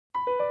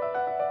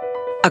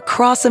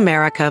Across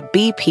America,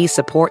 BP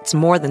supports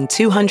more than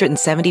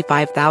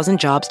 275,000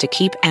 jobs to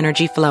keep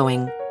energy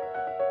flowing.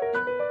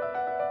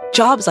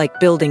 Jobs like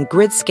building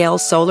grid-scale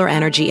solar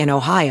energy in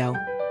Ohio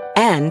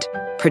and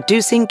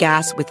producing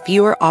gas with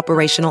fewer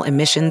operational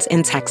emissions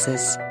in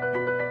Texas.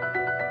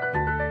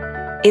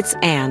 It's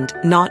and,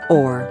 not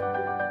or.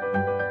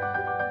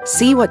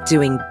 See what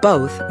doing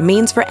both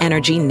means for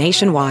energy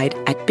nationwide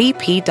at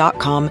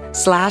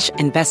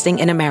bp.com/investing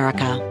in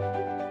America.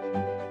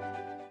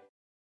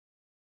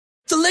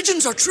 The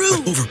legends are true.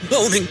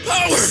 Overwhelming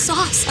power! The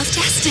sauce of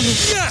destiny.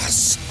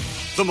 Yes!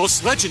 The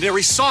most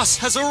legendary sauce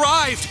has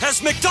arrived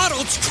as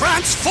McDonald's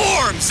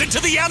transforms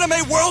into the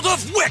anime world of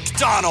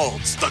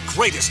WickDonald's. The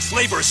greatest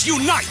flavors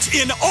unite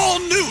in all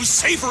new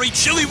savory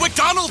chili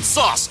McDonald's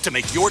sauce to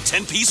make your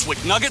 10-piece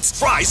Wick Nuggets,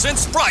 fries, and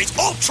Sprite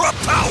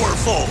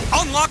ultra-powerful.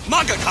 Unlock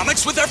manga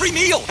comics with every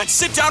meal and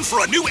sit down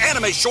for a new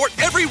anime short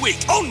every week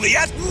only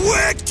at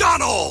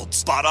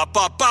WickDonald's.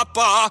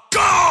 Ba-da-ba-ba-ba,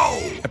 go!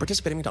 At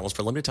participating McDonald's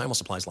for a limited time while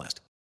supplies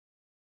last.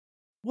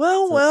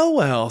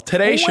 Well.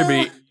 Today should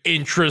be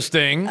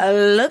interesting.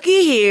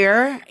 Looky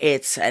here.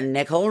 It's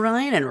Nicole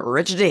Ryan and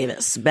Rich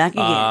Davis back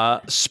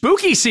again.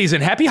 Spooky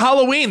season. Happy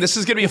Halloween. This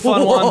is going to be a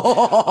fun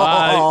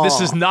one.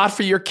 This is not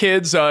for your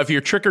kids. If you're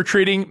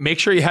trick-or-treating, make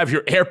sure you have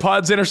your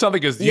AirPods in or something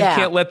because you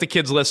can't let the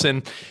kids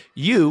listen.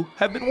 You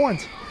have been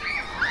warned.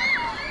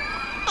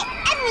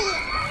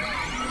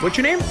 What's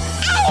your name?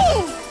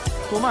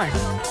 Who am I?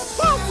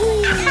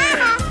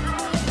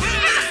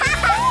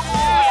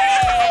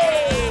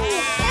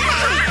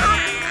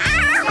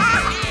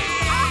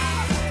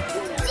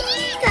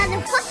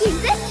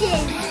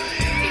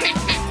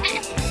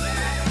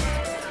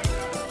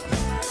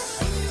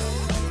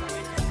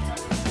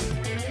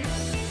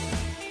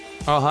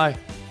 Oh, hi.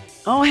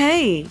 Oh,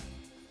 hey.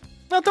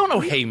 No,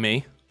 don't hey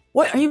me.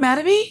 What, are you mad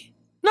at me?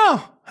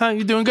 No. Huh,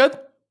 you doing good?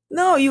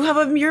 No,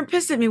 you're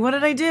pissed at me. What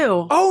did I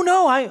do? Oh,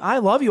 no, I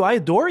love you. I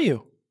adore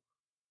you.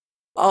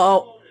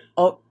 Oh.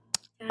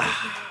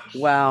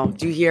 Wow.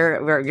 Do you hear?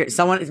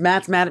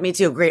 Matt's mad at me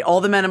too. Great.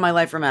 All the men in my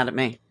life are mad at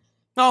me.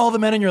 Oh, all the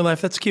men in your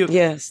life. That's cute.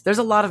 Yes. There's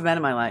a lot of men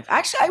in my life.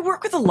 Actually, I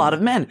work with a lot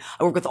of men.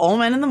 I work with all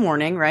men in the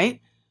morning, right?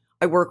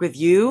 I work with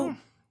you.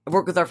 I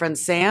work with our friend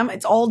Sam.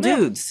 It's all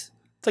dudes.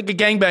 It's like a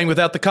gangbang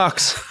without the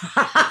cocks.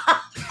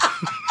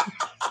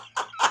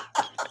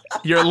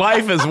 Your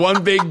life is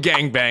one big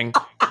gangbang.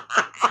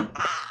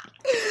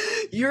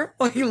 You're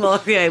fucking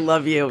lucky. I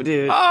love you,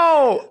 dude.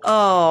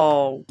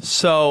 Oh.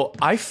 So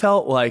I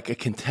felt like a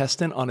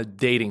contestant on a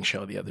dating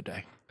show the other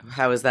day.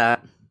 How was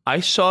that?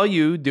 I saw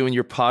you doing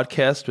your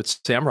podcast with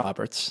Sam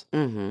Roberts.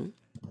 Mm-hmm.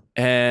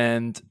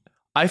 And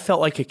I felt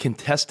like a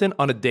contestant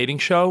on a dating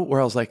show where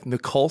I was like,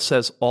 Nicole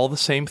says all the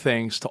same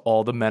things to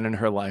all the men in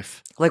her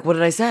life. Like, what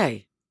did I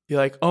say? You're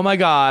like, oh my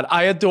God,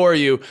 I adore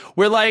you.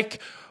 We're like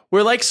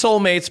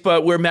soulmates,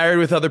 but we're married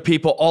with other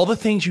people. All the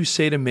things you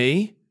say to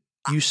me,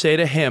 you say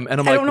to him. And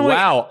I'm like,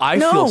 wow, I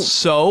feel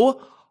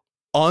so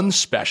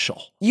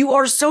unspecial. You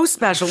are so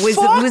special. Was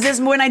this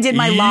when I did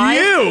my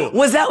live?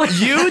 Was that what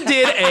you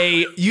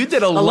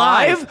did a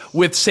live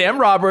with Sam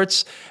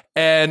Roberts?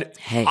 And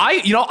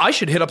I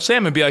should hit up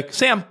Sam and be like,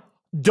 Sam,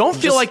 don't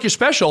feel like you're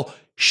special.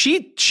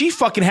 She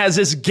fucking has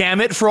this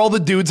gamut for all the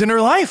dudes in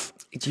her life.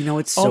 Do you know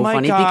it's so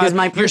funny? God,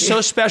 because you're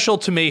so special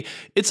to me.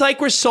 It's like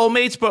we're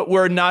soulmates, but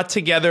we're not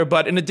together,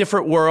 but in a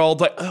different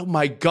world. Like, oh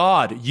my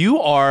God,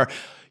 you're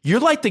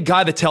like the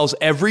guy that tells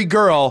every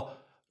girl,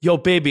 yo,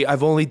 baby,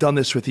 I've only done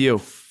this with you.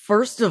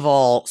 First of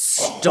all,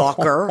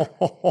 stalker.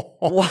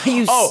 Why are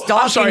you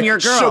stalking your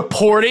girl?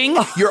 Supporting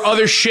your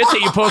other shit that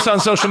you post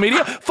on social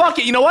media? Fuck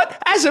it. You know what?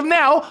 As of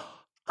now,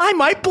 I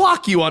might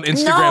block you on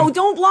Instagram. No,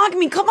 don't block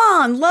me. Come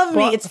on. Love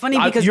me. It's funny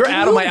because you're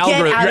out of my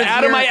algorithm. You're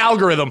out of my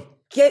algorithm.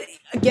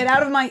 Get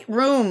out of my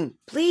room.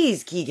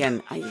 Please,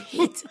 Keegan. I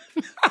hate...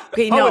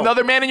 Okay, no.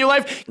 Another man in your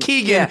life?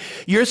 Keegan,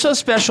 you're so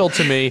special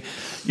to me.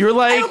 You're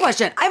like... I have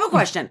a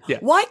question. Yeah.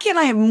 Why can't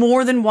I have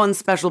more than one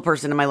special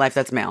person in my life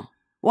that's male?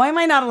 Why am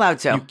I not allowed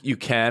to? You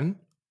can,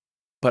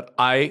 but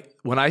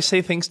when I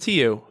say things to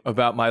you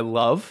about my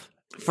love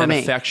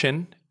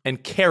affection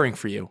and caring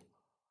for you,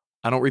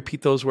 I don't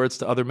repeat those words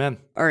to other men.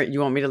 All right,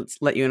 you want me to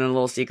let you in on a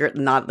little secret?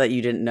 Not that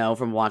you didn't know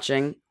from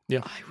watching.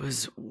 Yeah. I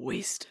was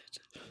wasted.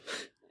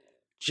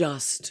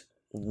 Just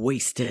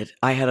wasted.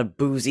 I had a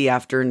boozy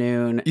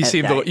afternoon. You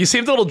seemed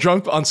a little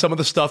drunk on some of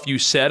the stuff you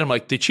said. I'm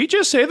like, did she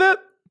just say that?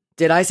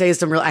 Did I say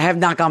some real? I have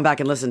not gone back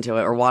and listened to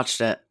it or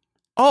watched it.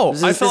 Oh,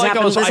 I felt like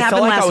I was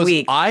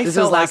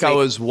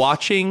week.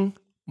 Watching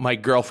my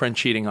girlfriend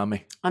cheating on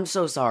me. I'm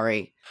so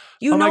sorry.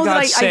 You oh know my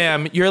God, that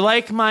Sam, you're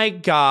like my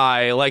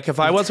guy. Like if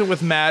I wasn't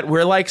with Matt,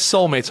 we're like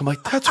soulmates. I'm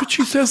like, that's what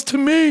she says to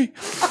me.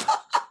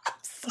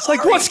 It's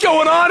like, what's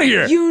going on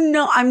here? You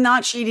know, I'm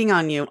not cheating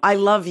on you. I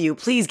love you.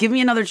 Please give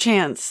me another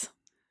chance.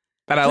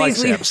 And I like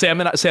Sam.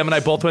 Sam and I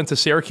both went to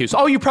Syracuse.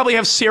 Oh, you probably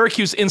have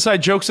Syracuse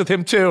inside jokes with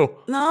him too.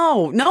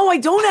 No, I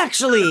don't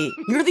actually.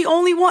 You're the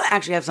only one.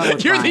 Actually, I have someone.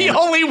 You're the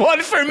only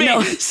one for me.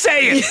 No.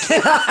 Say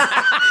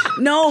it.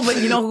 No, but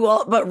you know who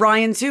else? But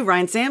Ryan too.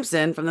 Ryan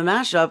Sampson from the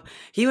Mashup.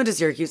 He went to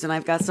Syracuse, and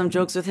I've got some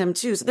jokes with him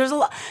too. So there's a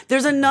lot.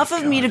 There's enough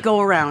of me to go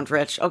around,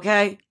 Rich.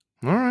 Okay.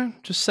 All right.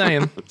 Just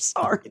saying. I'm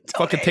sorry.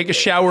 Fucking take a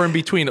shower in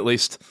between at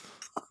least.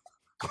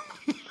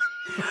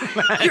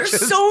 You're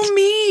so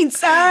mean,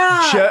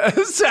 Sarah.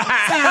 Sarah.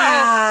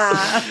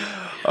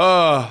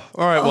 All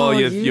right. Well,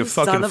 you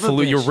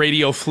fucking you're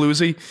radio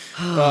floozy.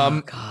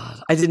 Oh,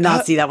 God. I did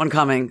not see that one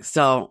coming.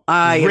 So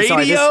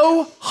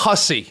radio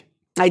hussy.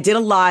 I did a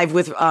live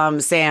with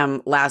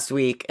Sam last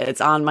week. It's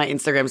on my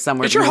Instagram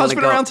somewhere. Is your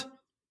husband around?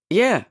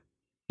 Yeah.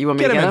 You want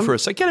me to get him in for a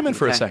second? Get him in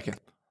for a second.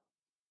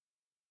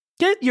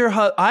 Get your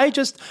I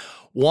just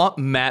want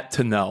Matt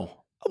to know.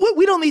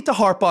 We don't need to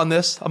harp on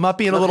this. I'm not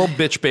being a little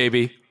bitch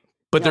baby.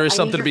 But there is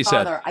something to be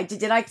said.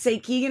 Did I say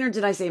Keegan or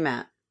did I say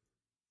Matt?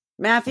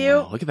 Matthew?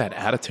 Oh, look at that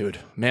attitude.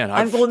 Man,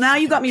 well, now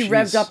you got me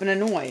revved up and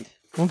annoyed.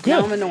 Well, good.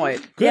 Now I'm annoyed.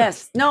 Good.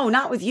 Yes. No,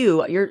 not with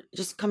you. You're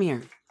just come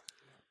here.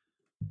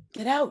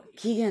 Get out,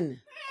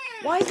 Keegan.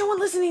 Why is no one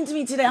listening to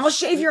me today? I'll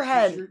shave your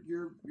head.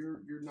 You're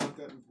not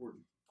that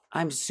important.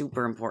 I'm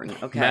super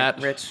important. Okay,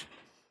 Matt, Rich.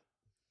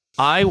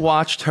 I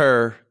watched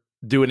her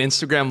do an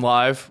Instagram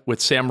live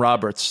with Sam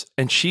Roberts,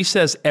 and she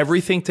says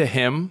everything to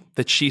him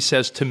that she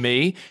says to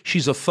me.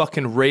 She's a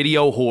fucking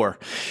radio whore.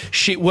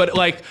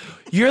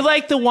 You're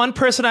like the one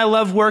person I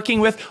love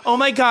working with. Oh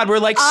my God, we're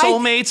like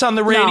soulmates on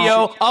the radio.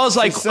 No. I was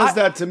like, she says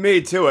that to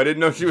me too. I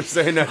didn't know she was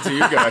saying that to you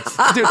guys.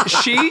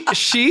 Dude,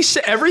 she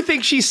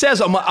everything she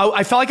says.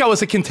 I felt like I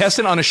was a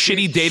contestant on a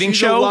shitty dating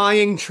show. She's a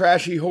lying,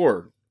 trashy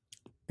whore.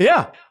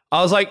 Yeah,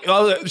 I was like,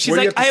 she's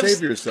like, I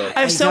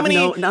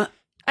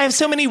have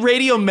so many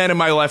radio men in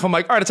my life. I'm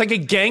like, all right, it's like a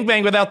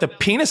gangbang without the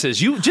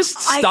penises. You just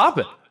stop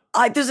it.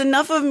 There's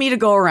enough of me to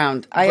go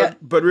around.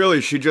 But really,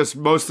 she just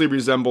mostly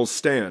resembles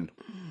Stan.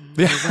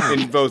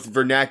 In both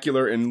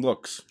vernacular and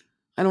looks.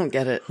 I don't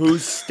get it.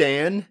 Who's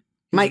Stan?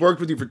 He's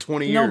worked with you for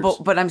 20 years. No,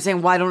 but I'm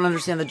saying, why I don't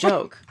understand the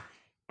joke?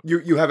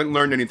 You haven't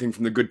learned anything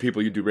from the good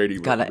people you do radio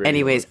with. Got it.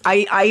 Anyways,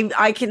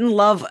 I can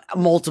love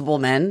multiple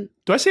men.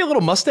 Do I see a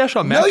little mustache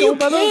on Matt? No, you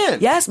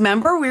can't. Yes,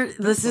 remember?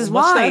 This is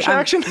why.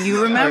 Action?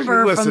 You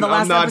remember listen, from the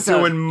last episode.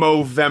 I'm not doing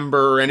Movember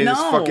or any of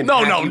this fucking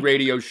hacky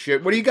radio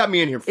shit. What do you got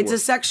me in here for? It's a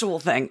sexual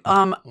thing.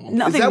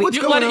 Nothing. Is that what's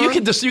going on? You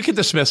can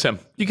dismiss him.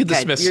 You can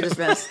dismiss him. You're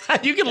dismissed.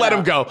 You can let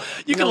him go.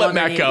 You can let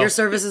Matt go. Your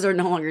services are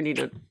no longer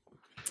needed.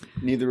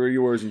 Neither are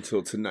yours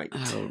until tonight.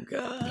 Oh,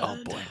 God.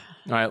 Oh, boy.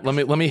 All right,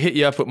 let me hit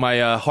you up with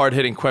my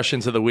hard-hitting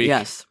questions of the week.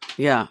 Yes.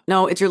 Yeah.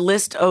 No, it's your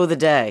list of the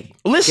day.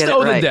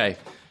 The day.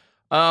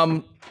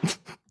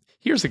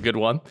 Here's a good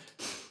one.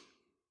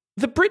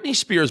 The Britney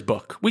Spears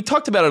book. We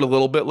talked about it a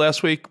little bit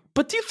last week,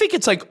 but do you think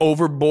it's like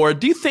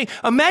overboard?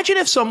 Imagine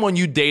if someone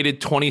you dated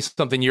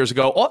 20-something years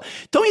ago,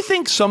 don't you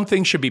think some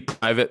things should be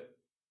private?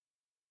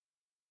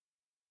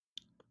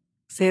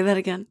 Say that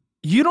again.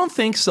 You don't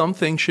think some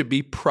things should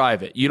be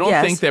private? You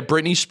don't think that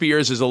Britney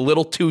Spears is a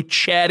little too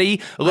chatty,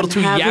 a little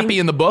too yappy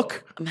in the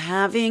book? I'm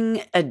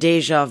having a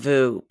deja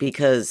vu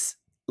because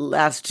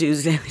last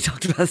Tuesday we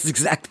talked about this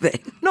exact thing.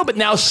 No, but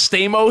now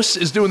Stamos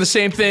is doing the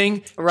same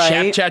thing.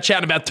 Right.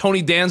 Chat about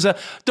Tony Danza.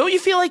 Don't you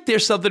feel like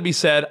there's something to be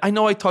said? I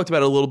know I talked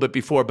about it a little bit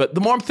before, but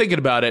the more I'm thinking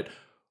about it,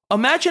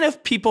 imagine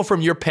if people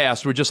from your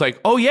past were just like,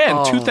 oh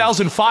yeah, in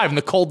 2005,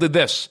 Nicole did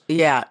this.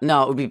 Yeah,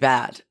 no, it would be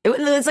bad.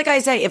 It's like I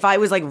say, if I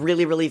was like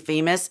really, really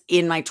famous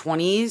in my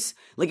 20s,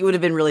 like it would have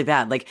been really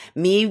bad. Like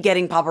me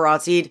getting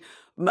paparazzi'd,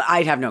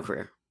 I'd have no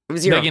career. It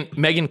was zero.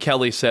 Megyn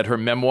Kelly said her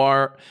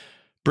memoir,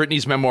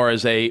 Britney's memoir,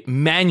 is a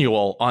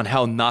manual on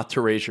how not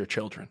to raise your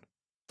children.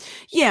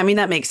 Yeah, I mean,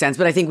 that makes sense.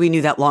 But I think we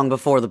knew that long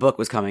before the book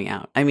was coming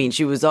out. I mean,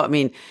 she was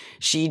like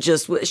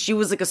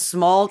a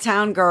small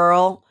town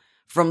girl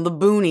from the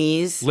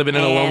boonies. Living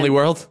in a lonely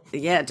world?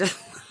 Yeah, just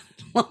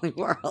lonely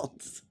world.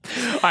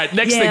 All right,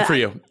 next thing for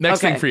you.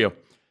 Thing for you.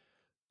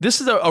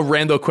 This is a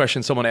rando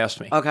question someone asked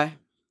me. Okay.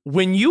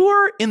 When you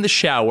are in the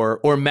shower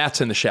or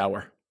Matt's in the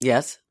shower.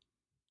 Yes.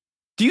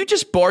 Do you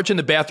just barge in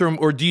the bathroom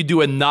or do you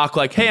do a knock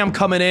like, hey, I'm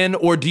coming in?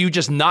 Or do you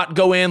just not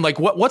go in? Like,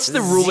 what's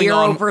the ruling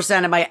on?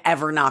 0% am I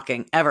ever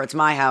knocking. Ever. It's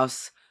my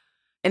house.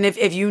 And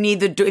if you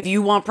need if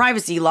you want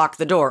privacy, lock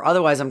the door.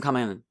 Otherwise, I'm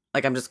coming in.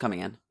 Like, I'm just coming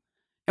in.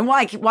 And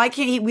why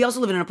can't he? We also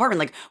live in an apartment.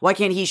 Like, why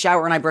can't he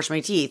shower and I brush my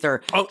teeth,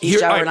 or he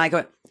shower and I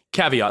go?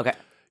 Caveat. Okay.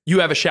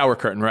 You have a shower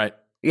curtain, right?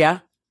 Yeah.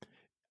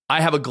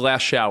 I have a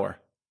glass shower.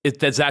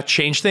 Does that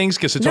change things?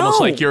 Because it's almost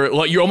like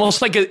you're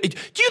almost like a.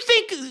 Do you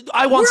think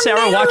I want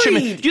Sarah watching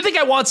me? Do you think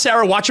I want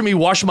Sarah watching me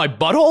wash my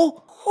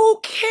butthole? Who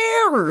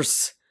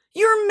cares?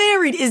 You're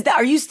married.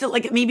 Are you still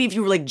like, maybe if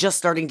you were like just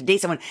starting to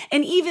date someone,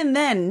 and even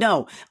then,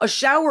 no, a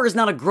shower is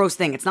not a gross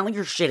thing. It's not like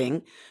you're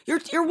shitting.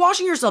 You're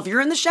washing yourself.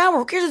 You're in the shower.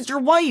 Who cares? It's your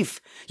wife.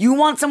 You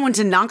want someone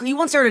to knock? You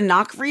want Sarah to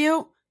knock for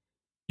you?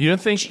 You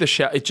don't think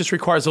it just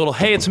requires a little,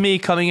 hey, it's me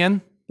coming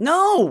in?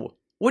 No.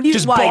 What do you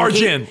just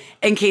barge in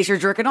case you're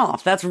jerking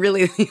off? That's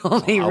really the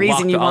only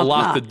reason you want. I'll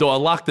lock the door. I'll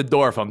lock the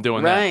door if I'm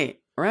doing that.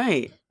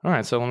 Right. All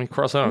right, so let me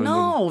cross out.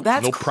 No,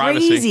 that's no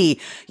crazy.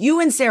 Privacy.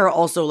 You and Sarah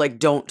also like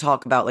don't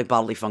talk about like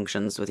bodily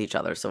functions with each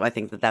other, so I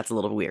think that's a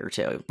little weird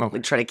too. Okay. We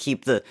try to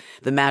keep the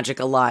magic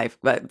alive.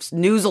 But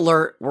news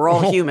alert: we're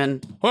all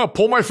human. Well,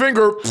 pull my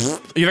finger.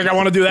 You think I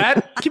want to do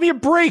that? Give me a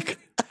break.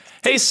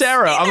 Hey,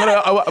 Sarah,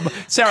 I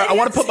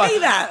want to put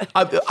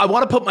I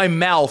want to put my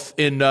mouth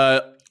in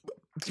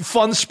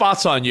fun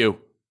spots on you.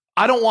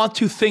 I don't want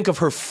to think of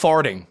her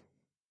farting.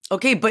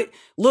 Okay, but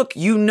look,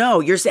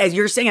 you're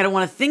saying I don't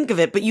want to think of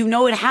it, but you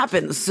know it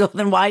happens. So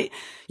then why?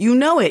 You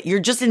know it. You're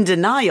just in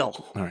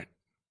denial. All right.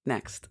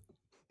 Next.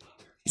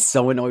 He's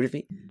so annoyed with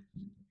me.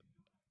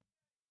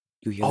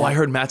 You hear that? I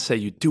heard Matt say,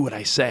 you do what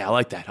I say. I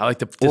like that. I like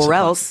the discipline.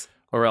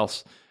 Or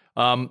else.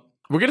 We're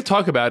going to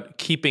talk about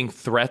keeping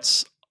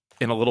threats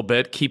in a little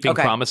bit, keeping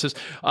promises.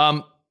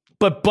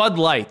 But Bud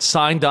Light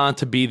signed on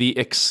to be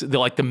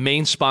the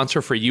main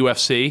sponsor for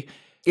UFC.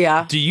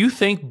 Yeah. Do you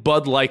think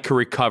Bud Light could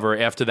recover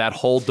after that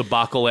whole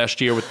debacle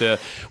last year with the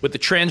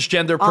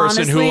transgender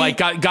person who like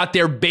got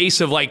their base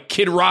of like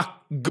Kid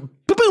Rock?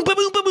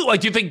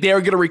 Like, do you think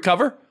they're going to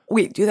recover?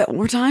 Wait, do that one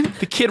more time.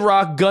 The Kid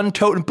Rock gun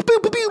toting. Do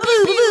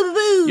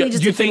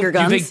you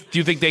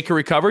think they can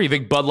recover? You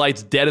think Bud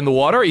Light's dead in the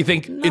water? Or you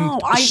think in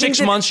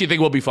 6 months you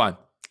think we'll be fine?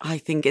 I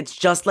think it's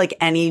just like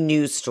any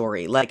news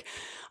story. Like,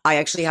 I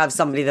actually have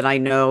somebody that I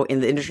know in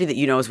the industry that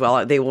you know as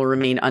well. They will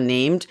remain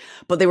unnamed,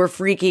 but they were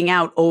freaking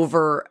out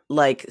over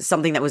like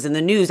something that was in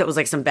the news that was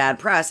like some bad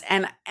press.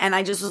 And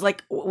I just was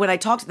like, when I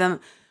talked to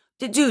them,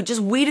 dude, just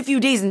wait a few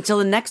days until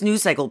the next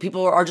news cycle.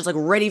 People are just like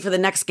ready for the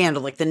next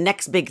scandal, like the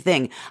next big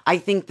thing. I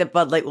think that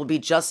Bud Light will be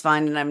just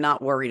fine, and I'm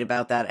not worried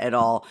about that at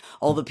all.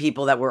 All the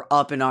people that were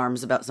up in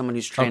arms about someone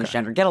who's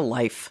transgender, get a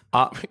life.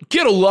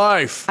 Get a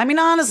life. I mean,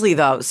 honestly,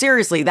 though,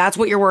 seriously, that's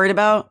what you're worried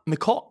about?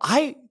 Nicole,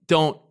 I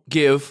don't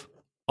give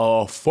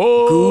a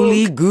fuck.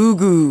 Googly goo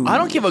goo. I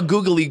don't give a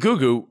googly goo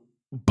goo,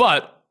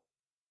 but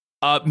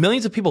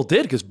millions of people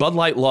did because Bud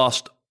Light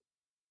lost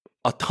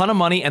a ton of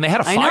money, and they had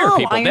to fire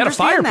people. They had to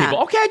fire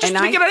people. Okay, I just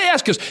figured I'd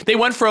ask because they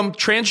went from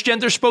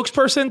transgender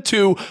spokesperson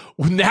to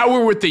now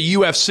we're with the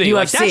UFC.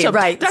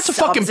 That's a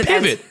fucking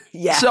pivot.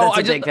 Yeah, so that's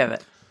a big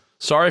pivot.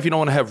 Sorry if you don't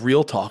want to have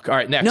real talk. All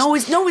right, next. No,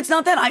 it's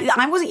not that.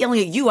 I wasn't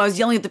yelling at you. I was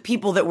yelling at the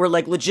people that were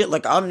like legit,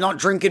 like, I'm not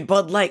drinking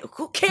Bud Light.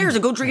 Who cares?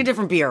 Go drink a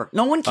different beer.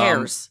 No one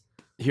cares.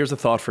 Here's a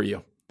thought for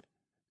you.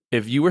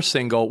 If you were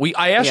single,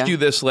 I asked you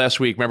this last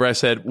week. Remember I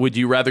said, would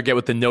you rather get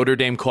with the Notre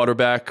Dame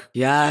quarterback?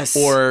 Yes.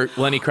 Or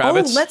Lenny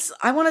Kravitz?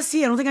 I want to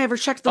see. I don't think I ever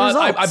checked the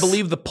results. I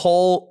believe the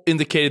poll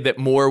indicated that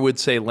more would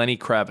say Lenny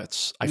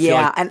Kravitz. I feel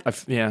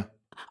like,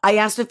 I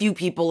asked a few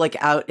people like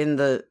out in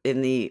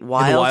the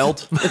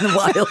wild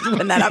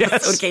when that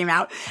episode came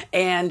out,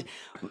 and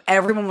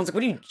everyone was like,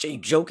 "What are you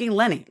joking,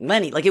 Lenny?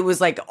 Like it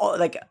was like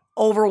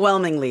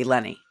overwhelmingly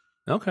Lenny."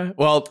 Okay,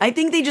 well, I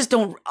think they just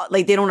don't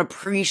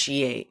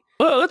appreciate.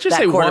 Well, let's just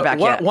say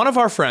one of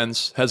our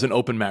friends has an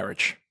open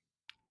marriage.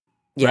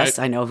 Yes,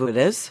 right? I know who it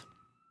is.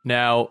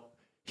 Now,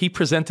 he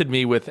presented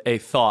me with a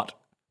thought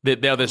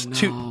that now there's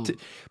two,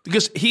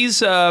 because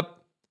he's,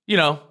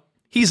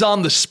 he's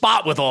on the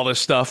spot with all this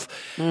stuff,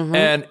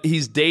 and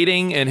he's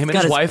dating, and him and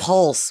his wife.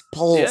 Pulse.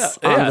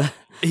 Yeah.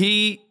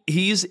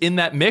 He's in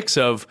that mix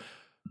of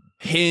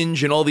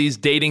Hinge and all these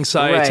dating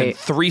sites and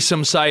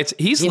threesome sites.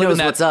 He knows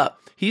what's up.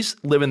 He's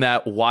living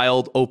that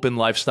wild, open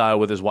lifestyle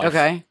with his wife.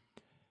 Okay.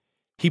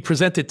 He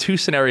presented two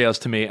scenarios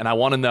to me, and I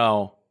want to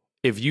know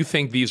if you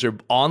think these are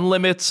on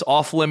limits,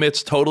 off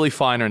limits, totally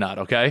fine or not,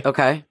 okay?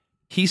 Okay.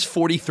 He's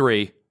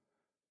 43.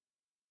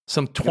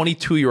 Some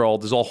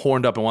 22-year-old is all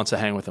horned up and wants to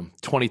hang with him.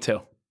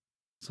 22.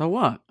 So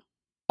what?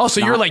 Oh,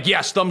 so you're like,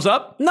 yes, thumbs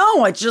up?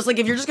 No, it's just like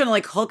if you're just going to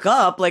like hook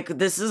up, like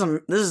this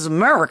is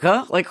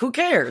America. Like who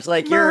cares?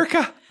 Like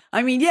America.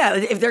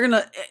 If they're going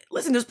to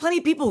listen, there's plenty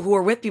of people who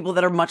are with people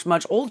that are much,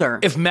 much older.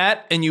 If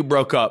Matt and you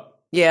broke up,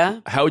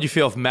 how would you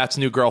feel if Matt's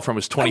new girlfriend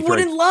was 23? I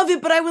wouldn't love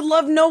it, but I would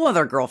love no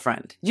other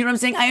girlfriend. You know what I'm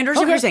saying? I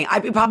understand what you're saying.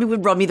 It probably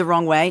would rub me the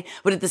wrong way,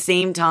 but at the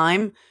same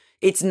time,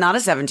 it's not a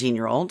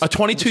 17-year-old. A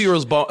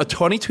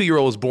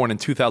 22-year-old was born in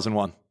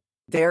 2001.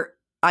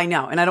 I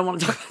know, and I don't want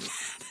to talk about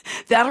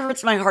that. That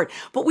hurts my heart.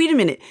 But wait a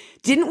minute.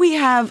 Didn't we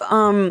have,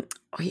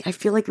 I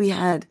feel like we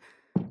had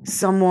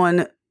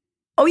someone,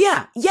 oh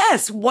yeah,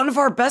 yes, one of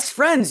our best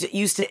friends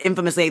used to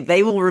infamously,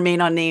 they will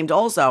remain unnamed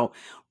also.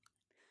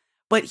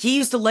 But he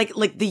used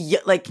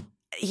to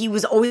he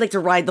was always like to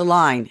ride the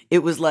line. It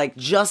was like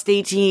just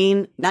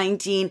 18,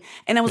 19.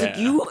 And I was like,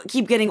 you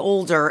keep getting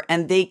older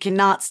and they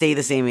cannot stay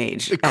the same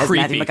age as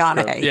Matthew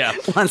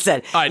McConaughey once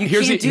said. All right,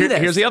 here's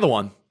the other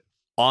one.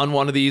 On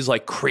one of these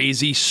like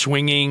crazy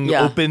swinging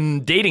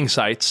open dating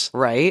sites,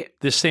 right?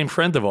 This same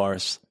friend of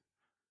ours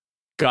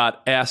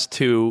got asked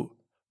to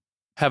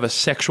have a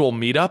sexual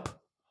meetup.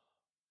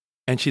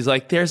 And she's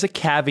like, there's a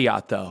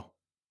caveat though.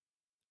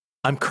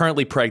 I'm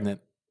currently pregnant.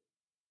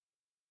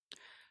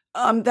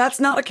 That's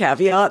not a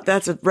caveat.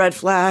 That's a red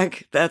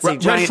flag. That's a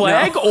giant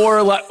red flag. No. Or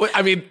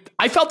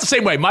I felt the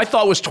same way. My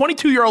thought was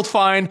 22-year-old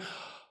fine,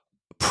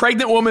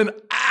 pregnant woman,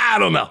 I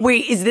don't know.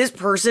 Wait, is this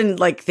person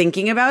like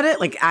thinking about it?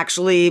 Like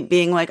actually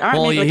being like, all right,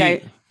 Well,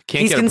 maybe,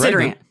 can't he's get her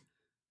considering pregnant. it.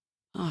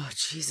 Oh,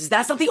 Jesus.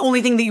 That's not the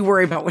only thing that you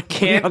worry about.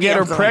 Can't get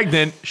her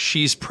pregnant.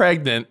 She's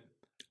pregnant.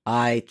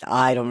 I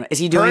don't know. Is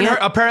he doing it?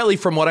 Apparently,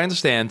 from what I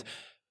understand,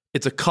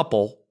 it's a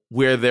couple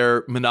where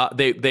they're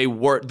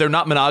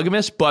not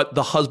monogamous, but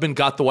the husband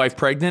got the wife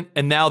pregnant,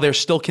 and now they're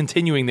still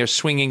continuing their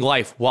swinging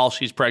life while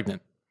she's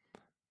pregnant.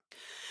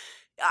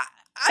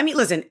 I mean,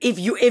 listen, if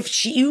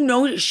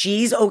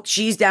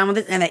she's down with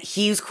it and that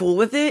he's cool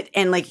with it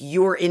and like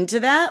you're into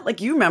that,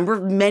 like you remember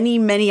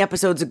many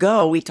episodes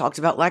ago, we talked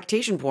about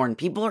lactation porn.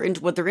 People are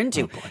into what they're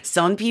into.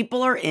 Some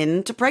people are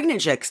into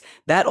pregnant chicks.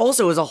 That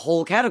also is a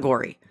whole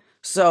category.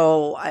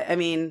 So, I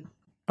mean.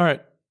 All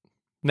right.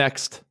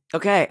 Next.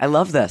 Okay. I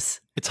love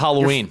this. It's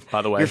Halloween,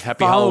 by the way.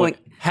 Happy following-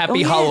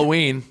 Halloween. Happy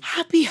Halloween.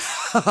 Happy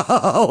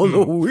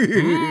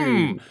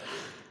Halloween.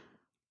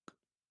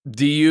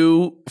 Do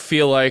you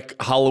feel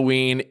like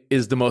Halloween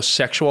is the most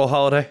sexual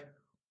holiday?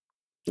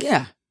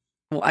 Yeah.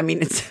 Well, I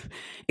mean,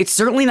 it's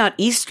certainly not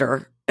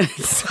Easter.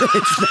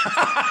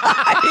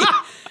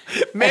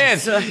 Man,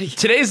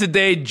 today's the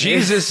day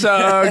Jesus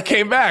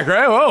came back,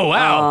 right? Oh,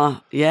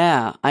 wow.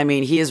 Yeah. I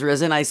mean, he is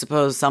risen. I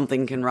suppose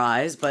something can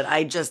rise, but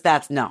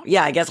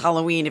yeah, I guess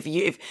Halloween, if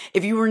you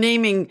were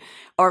naming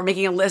or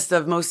making a list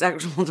of most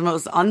sexual to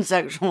most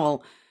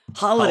unsexual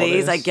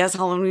holidays, I guess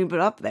Halloween would be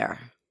up there.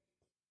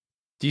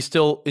 Do you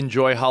still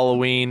enjoy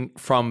Halloween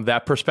from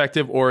that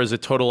perspective, or is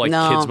it total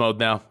kids mode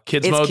now?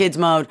 It's kids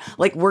mode.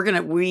 Like we're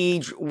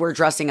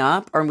dressing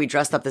up, or we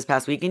dressed up this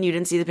past weekend. You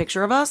didn't see the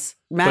picture of us?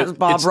 Matt was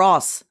Bob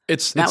Ross.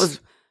 It's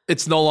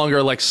no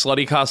longer like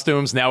slutty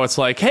costumes. Now it's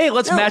like, hey,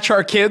 let's match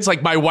our kids.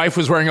 Like my wife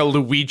was wearing a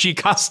Luigi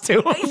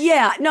costume.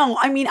 Yeah, no,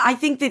 I mean, I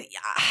think that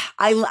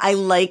I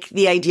like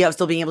the idea of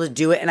still being able to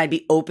do it, and I'd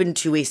be open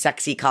to a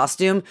sexy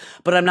costume,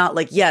 but I'm not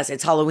like, yes,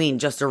 it's Halloween,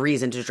 just a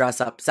reason to dress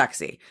up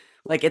sexy.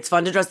 Like, it's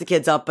fun to dress the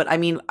kids up, but I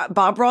mean,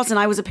 Bob Ross and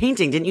I was a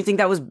painting. Didn't you think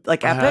that was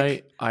like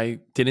epic? I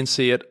didn't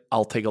see it.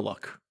 I'll take a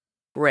look.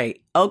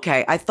 Great.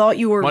 Okay. I thought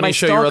you were my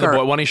stalker. Why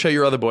don't you show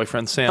your other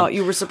boyfriend, Sam? I thought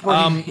you were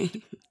supporting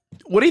me.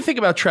 What do you think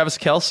about Travis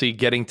Kelce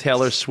getting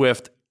Taylor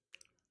Swift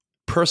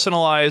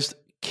personalized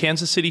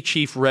Kansas City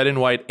Chief red and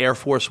white Air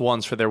Force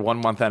Ones for their 1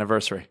 month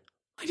anniversary?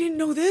 I didn't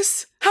know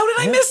this. How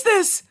did I miss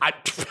this?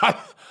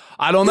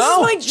 I don't know. This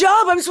is my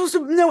job. I'm supposed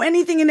to know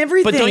anything and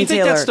everything. But don't you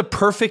think Taylor? that's the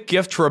perfect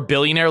gift for a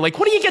billionaire? Like,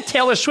 what do you get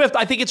Taylor Swift?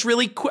 I think it's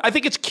really I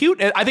think it's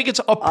cute. I think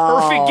it's a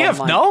perfect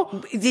gift.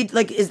 No?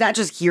 Is that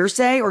just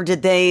hearsay, or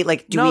did they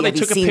like? They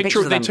took a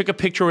picture. They took a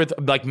picture with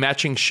like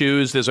matching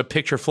shoes. There's a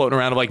picture floating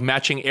around of like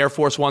matching Air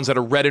Force Ones that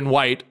are red and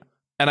white.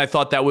 And I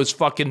thought that was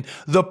fucking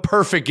the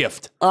perfect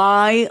gift.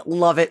 I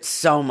love it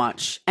so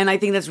much. And I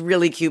think that's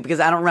really cute because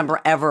I don't remember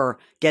ever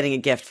getting a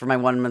gift for my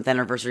 1 month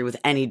anniversary with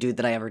any dude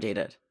that I ever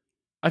dated.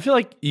 I feel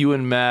like you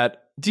and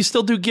Matt, do you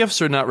still do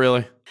gifts or not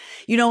really?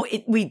 You know,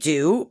 we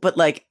do, but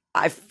like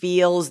I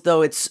feel as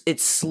though it's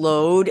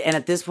slowed. And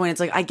at this point,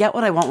 it's like I get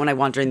what I want when I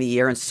want during the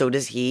year, and so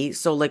does he.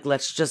 So like,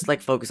 let's just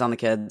like focus on the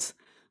kids.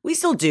 We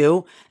still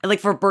do. And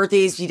like for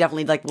birthdays, we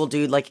definitely like we'll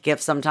do like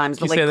gifts sometimes.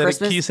 But like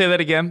Christmas. Can you say that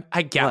again?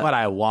 I get what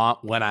I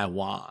want when I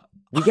want.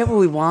 We get what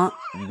we want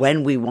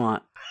when we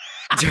want.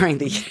 During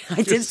the year.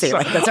 I did say it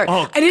like that. Sorry.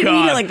 I didn't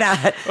mean it like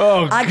that.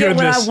 Oh, I get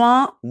what I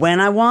want, when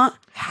I want,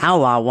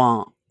 how I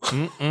want.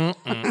 No,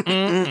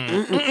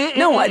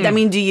 I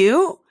mean, do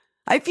you?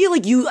 I feel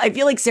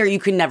like Sarah, you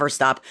can never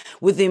stop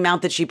with the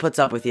amount that she puts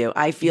up with you.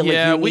 I feel like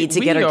you need to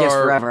get her gifts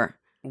forever.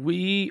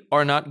 We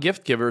are not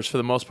gift givers for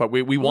the most part.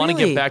 We want to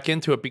get back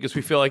into it because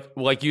we feel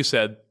like you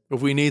said,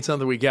 if we need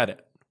something, we get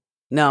it.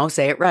 No,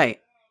 say it right.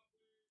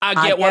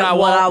 I get what I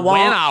want,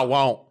 when I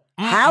want.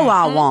 How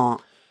I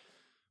want.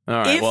 All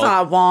right, if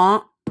I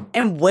want,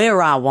 and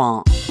where I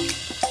want.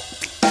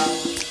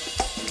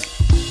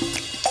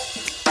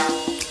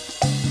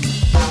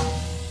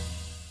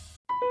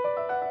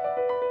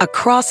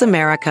 Across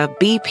America,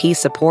 BP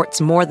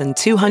supports more than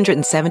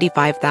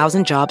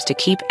 275,000 jobs to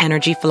keep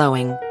energy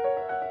flowing.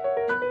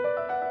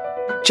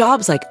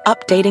 Jobs like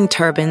updating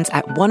turbines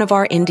at one of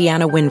our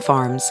Indiana wind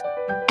farms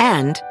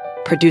and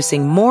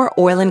producing more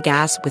oil and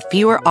gas with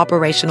fewer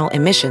operational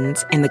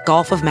emissions in the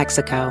Gulf of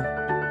Mexico.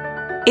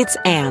 It's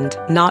and,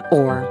 not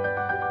or.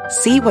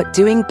 See what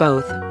doing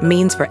both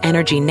means for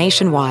energy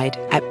nationwide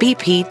at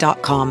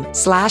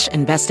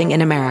bp.com/investing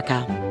in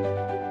America.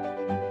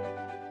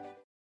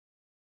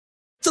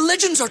 The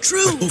legends are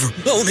true.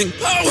 Overwhelming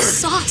power! The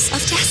sauce of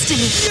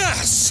destiny.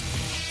 Yes!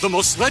 The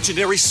most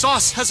legendary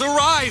sauce has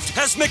arrived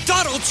as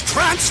McDonald's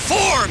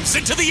transforms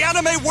into the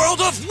anime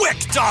world of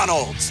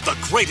WickDonald's. The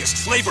greatest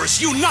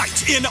flavors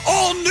unite in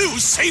all new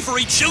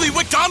savory chili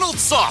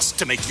WickDonald's sauce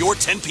to make your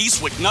 10-piece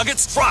Wick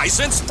Nuggets, fries,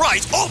 and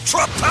Sprite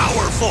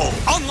ultra-powerful.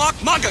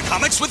 Unlock manga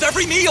comics with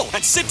every meal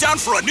and sit down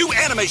for a new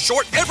anime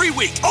short every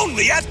week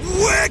only at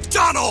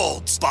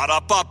WickDonald's.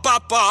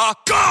 Ba-da-ba-ba-ba,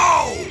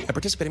 go! At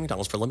participating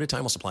McDonald's for a limited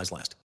time while supplies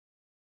last.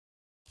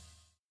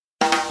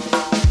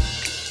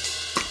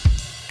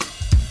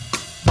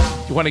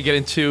 You want to get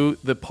into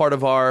the part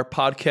of our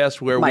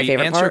podcast where we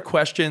answer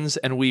questions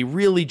and we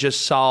really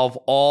just solve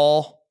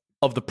all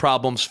of the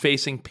problems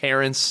facing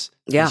parents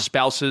and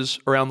spouses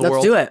around the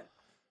world? Let's do it.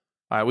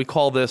 All right, we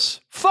call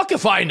this Fuck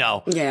If I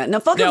Know. Yeah, no,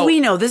 fuck if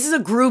we know. This is a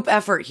group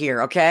effort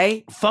here,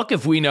 okay? Fuck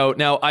If We Know.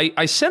 Now,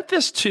 I sent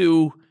this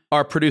to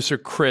our producer,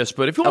 Chris,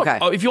 but if you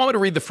want me to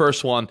read the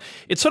first one,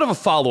 it's sort of a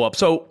follow-up.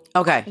 So,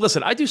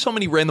 listen, I do so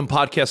many random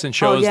podcasts and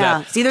shows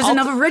that... See, there's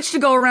enough of Rich to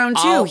go around,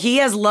 too. He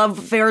has love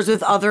affairs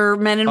with other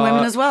men and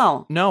women as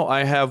well. No,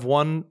 I have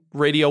one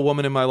radio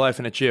woman in my life,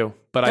 and it's you.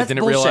 But I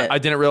didn't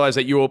realize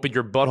that you opened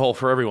your butthole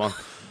for everyone.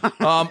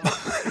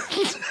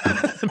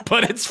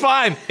 But it's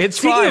fine.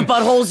 Speaking of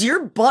buttholes,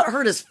 your butt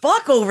hurt as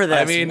fuck over this.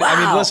 I mean,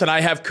 listen,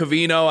 I have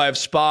Covino, I have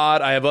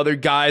Spot, I have other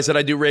guys that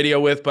I do radio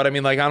with, but I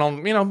mean, like, I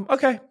don't,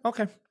 okay.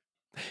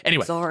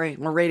 Anyway. Sorry,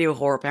 I'm a radio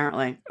whore,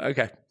 apparently.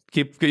 Okay.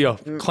 Keep,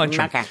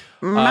 clenching. Okay.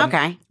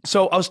 Okay.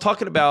 So I was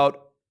talking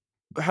about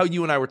how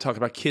you and I were talking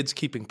about kids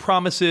keeping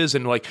promises,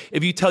 and like,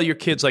 if you tell your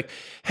kids, like,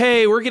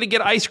 hey, we're going to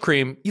get ice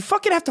cream, you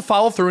fucking have to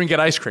follow through and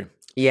get ice cream.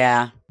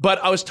 Yeah.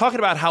 But I was talking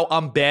about how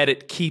I'm bad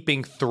at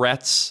keeping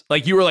threats.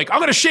 Like, you were like, I'm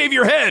going to shave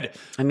your head.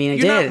 I mean,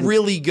 You're not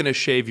really going to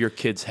shave your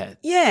kid's head.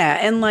 Yeah,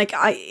 and like,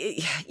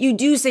 you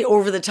do say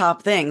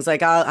over-the-top things.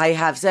 Like, I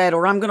have said,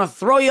 or I'm going to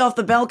throw you off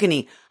the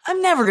balcony.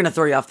 I'm never going to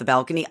throw you off the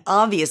balcony,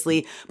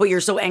 obviously, but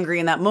you're so angry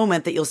in that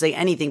moment that you'll say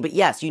anything. But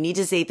yes, you need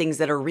to say things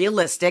that are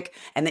realistic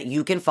and that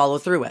you can follow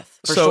through with,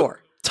 for sure.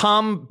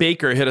 Tom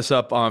Baker hit us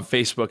up on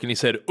Facebook, and he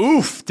said,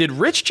 oof, did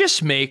Rich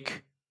just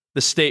make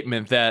the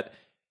statement that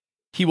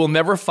he will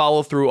never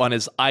follow through on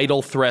his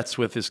idle threats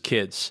with his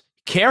kids?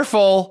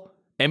 Careful.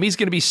 Emmy's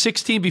going to be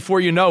 16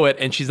 before you know it,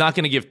 and she's not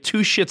going to give two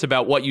shits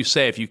about what you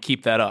say if you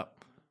keep that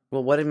up.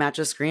 Well, what did Matt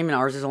just scream? And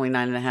ours is only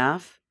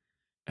 9.5?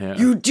 Yeah.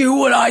 You do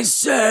what I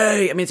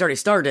say. I mean, it's already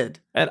started.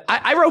 And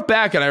I wrote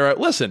back and I wrote,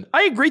 listen,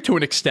 I agree to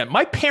an extent.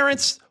 My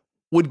parents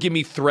would give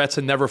me threats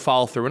and never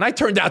follow through. And I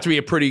turned out to be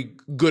a pretty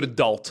good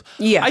adult.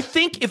 Yeah. I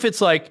think if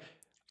it's like,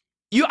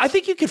 I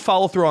think you could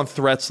follow through on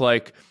threats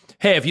like,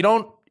 hey, if you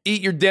don't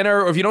eat your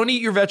dinner or if you don't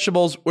eat your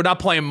vegetables, we're not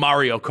playing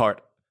Mario Kart.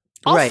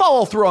 I'll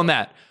follow through on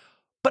that.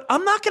 But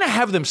I'm not going to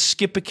have them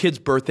skip a kid's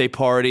birthday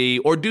party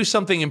or do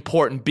something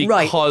important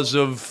because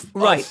of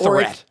a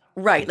threat.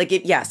 Like,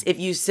 if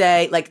you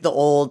say, like, the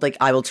old, like,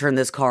 I will turn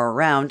this car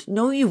around.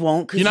 No, you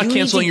won't. You're not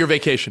canceling your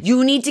vacation.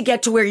 You need to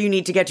get to where you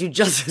need to get to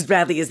just as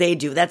badly as they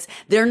do.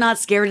 They're not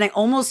scared. And I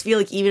almost feel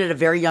like even at a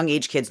very young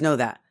age, kids know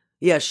that.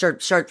 Yeah, sure,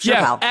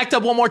 pal. Act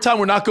up one more time.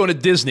 We're not going to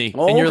Disney.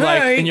 Okay.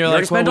 And you're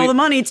like, spend all the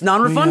money. It's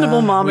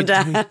non-refundable, Mom and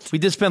Dad. We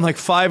did spend like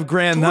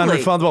 $5,000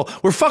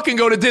 non-refundable. We're fucking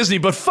going to Disney,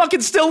 but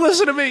fucking still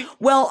listen to me.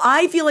 Well,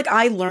 I feel like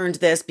I learned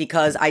this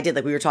because I did,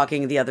 like, we were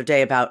talking the other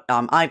day about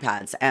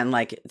iPads and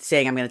like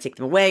saying I'm going to take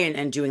them away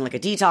and doing like a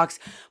detox.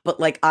 But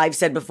like I've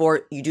said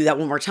before, you do that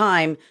one more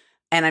time,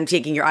 and I'm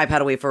taking your iPad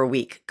away for a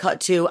week.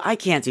 Cut to, I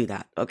can't do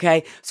that,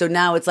 okay? So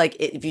now it's like,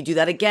 if you do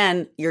that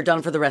again, you're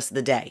done for the rest of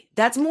the day.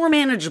 That's more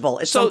manageable.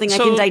 It's something I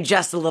can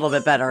digest a little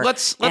bit better.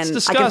 Let's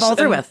discuss. I can follow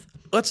through with.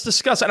 Let's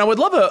discuss. And I would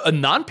love a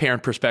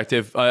non-parent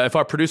perspective, if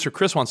our producer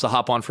Chris wants to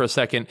hop on for a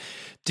second.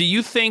 Do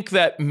you think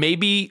that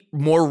maybe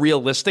more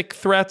realistic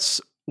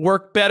threats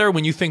work better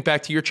when you think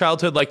back to your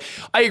childhood? Like,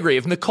 I agree.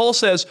 If Nicole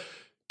says,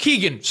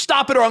 Keegan,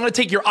 stop it or I'm going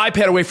to take your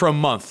iPad away for a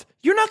month.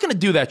 You're not going to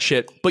do that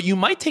shit, but you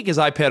might take his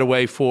iPad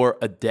away for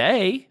a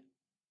day.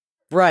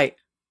 Right.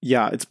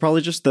 Yeah, it's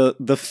probably just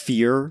the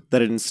fear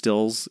that it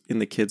instills in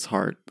the kid's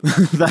heart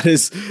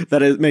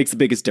that makes the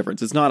biggest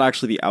difference. It's not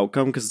actually the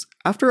outcome, because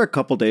after a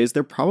couple days,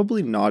 they're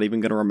probably not even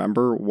going to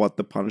remember what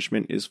the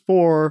punishment is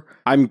for.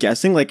 I'm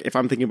guessing, like, if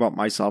I'm thinking about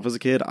myself as a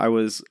kid, I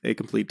was a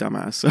complete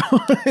dumbass. So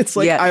it's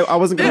like I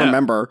wasn't going to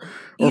remember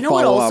or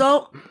follow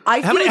up.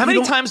 How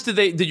many times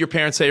did your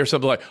parents say or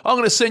something like, I'm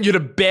going to send you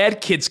to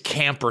bad kids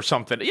camp or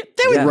something?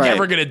 They were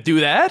never going to do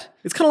that.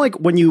 It's kind of like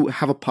when you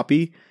have a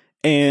puppy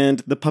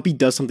and the puppy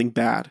does something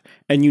bad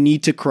and you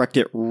need to correct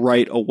it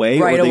right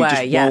away, or they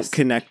just won't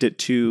connect it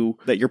to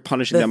that you're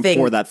punishing them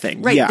for that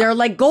thing. Right. Yeah. They're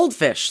like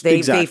goldfish.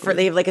 They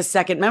have like a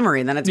second memory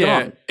and then it's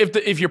gone.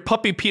 If your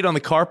puppy peed on the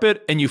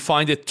carpet and you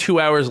find it 2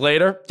 hours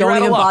later, don't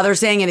even bother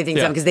saying anything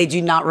to them because they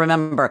do not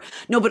remember.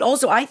 No, but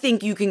also I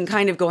think you can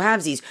kind of go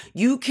halvesies.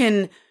 You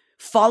can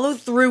follow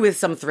through with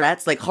some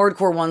threats, like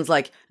hardcore ones,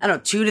 like, I don't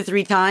know, 2 to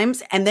 3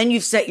 times, and then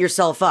you've set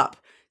yourself up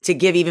to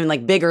give even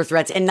like bigger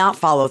threats and not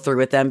follow through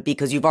with them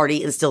because you've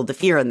already instilled the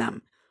fear in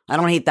them. I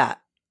don't hate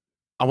that.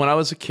 When I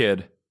was a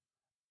kid,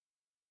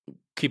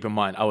 keep in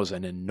mind, I was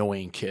an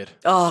annoying kid.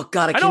 Oh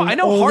God, I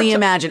can only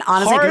imagine.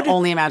 Honestly, I can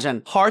only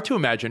imagine. Hard to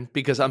imagine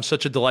because I'm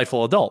such a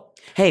delightful adult.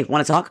 Hey,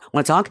 want to talk?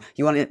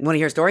 You want to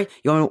hear a story?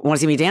 You want to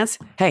see me dance?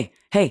 Hey,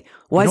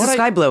 why is the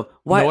sky blue?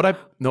 Why?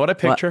 Know what I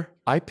picture?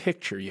 What? I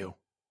picture you.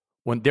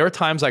 When there are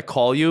times I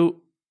call you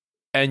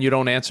and you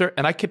don't answer,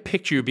 and I could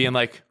picture you being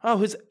like,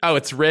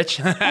 it's Rich.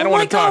 I don't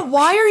want to talk.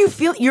 Why are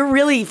you you're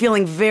really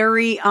feeling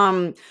very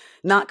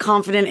not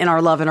confident in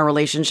our love and our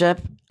relationship.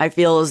 I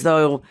feel as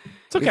though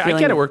it's okay. I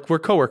get it. We're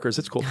coworkers.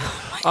 It's cool.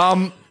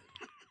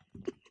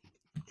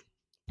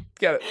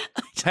 Get it?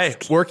 Hey,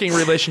 working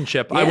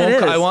relationship. Yeah,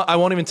 I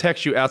won't even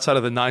text you outside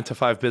of the 9 to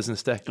 5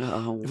 business day.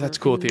 If that's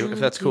cool with you. If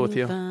that's cool with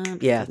you.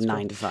 Yeah,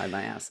 9 to 5,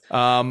 my ass.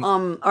 All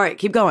All right,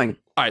 keep going.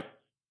 right.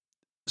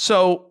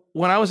 So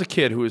when I was a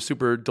kid who was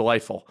super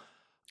delightful,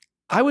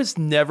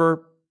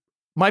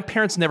 my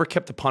parents never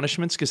kept the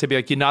punishments because they'd be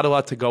like, you're not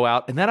allowed to go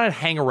out. And then I'd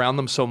hang around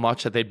them so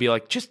much that they'd be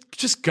like,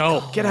 just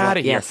go, get out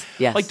of here.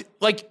 Yes.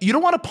 Like you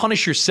don't want to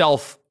punish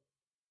yourself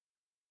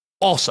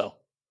also.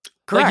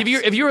 Correct.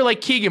 Like if you were like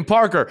Keegan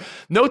Parker,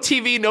 no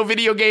TV, no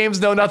video games,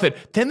 no nothing,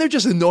 then they're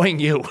just annoying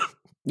you.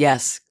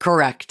 Yes,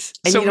 correct.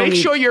 And so make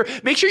sure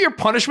your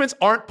punishments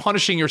aren't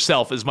punishing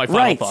yourself is my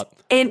final thought.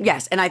 And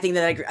yes, and I think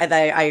that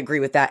I agree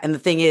with that. And the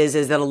thing is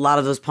that a lot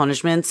of those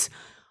punishments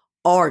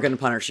are going to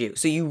punish you.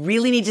 So you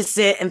really need to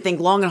sit and think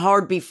long and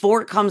hard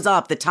before it comes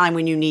up the time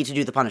when you need to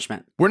do the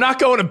punishment. We're not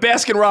going to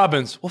Baskin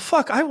Robbins. Well,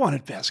 fuck, I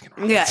wanted Baskin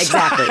Robbins. Yeah,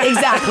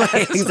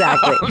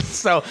 exactly.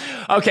 So,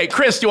 okay,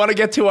 Chris, do you want to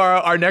get to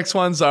our next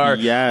ones?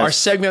 Our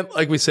segment,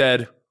 like we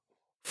said,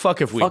 fuck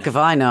if we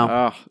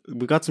know.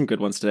 We got some good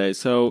ones today.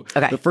 So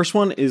okay. The first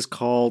one is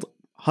called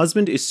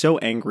Husband is So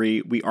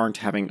Angry We Aren't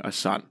Having a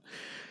Son.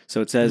 So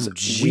it says,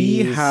 we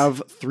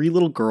have 3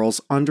 little girls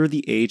under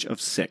the age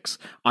of 6.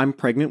 I'm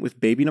pregnant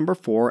with baby number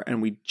 4,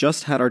 and we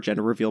just had our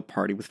gender reveal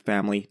party with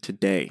family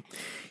today.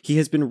 He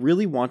has been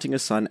really wanting a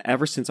son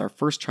ever since our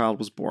first child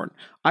was born.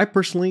 I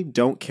personally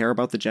don't care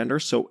about the gender,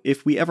 so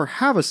if we ever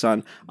have a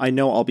son, I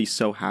know I'll be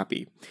so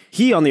happy.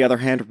 He, on the other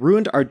hand,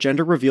 ruined our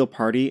gender reveal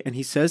party, and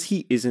he says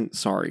he isn't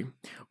sorry.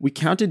 We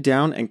counted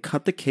down and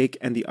cut the cake,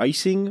 and the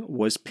icing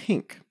was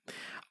pink.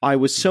 I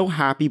was so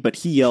happy, but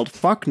he yelled,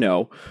 "Fuck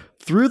no,"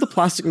 threw the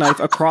plastic knife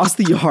across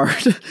the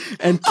yard,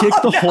 and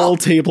kicked the whole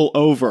table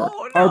over.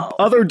 Our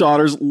other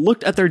daughters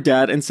looked at their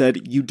dad and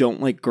said, "You don't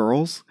like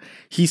girls?"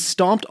 He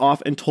stomped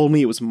off and told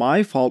me it was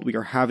my fault we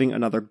are having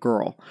another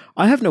girl.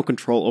 I have no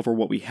control over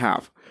what we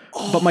have.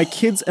 But my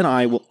kids and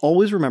I will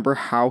always remember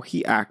how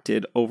he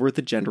acted over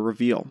the gender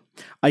reveal.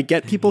 I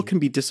get people can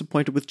be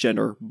disappointed with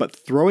gender, but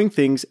throwing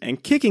things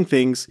and kicking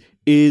things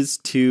is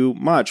too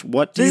much.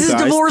 What do you guys think?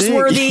 This is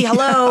divorce-worthy.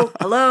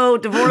 Hello,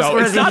 divorce-worthy. No,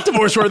 it's not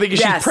divorce-worthy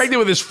because she's pregnant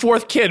with his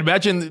 4th kid.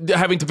 Imagine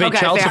having to pay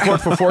child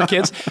support for 4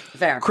 kids.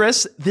 Fair.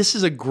 Chris, this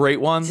is a great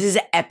one. This is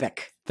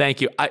epic.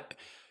 Thank you.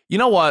 You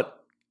know what?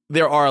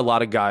 There are a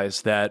lot of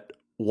guys that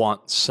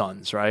want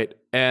sons, right?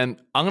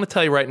 And I'm going to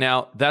tell you right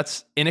now,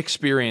 that's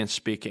inexperience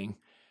speaking.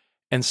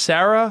 And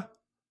Sarah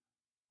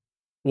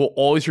will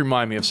always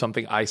remind me of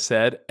something I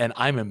said, and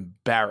I'm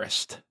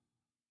embarrassed.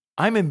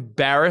 I'm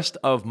embarrassed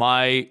of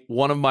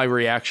one of my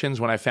reactions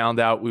when I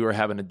found out we were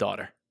having a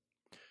daughter.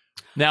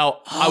 Now,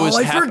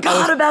 I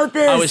forgot about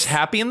this. I was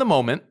happy in the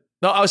moment.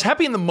 No, I was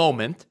happy in the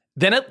moment.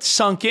 Then it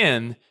sunk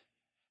in,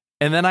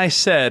 and then I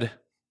said,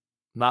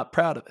 I'm not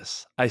proud of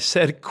this. I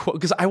said,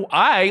 because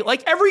I,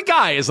 like every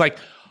guy, is like,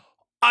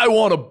 I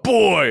want a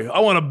boy. I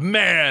want a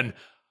man.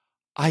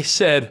 I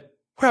said,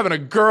 we're having a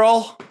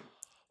girl.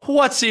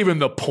 What's even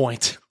the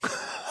point?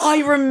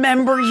 I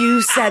remember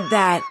you said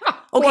that.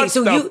 Okay, What's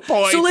so the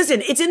point? So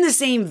listen, it's in the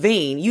same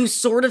vein. You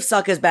sort of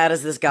suck as bad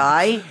as this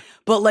guy,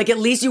 but like at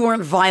least you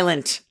weren't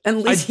violent. At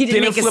least he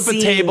didn't flip a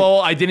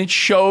table. I didn't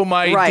show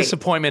my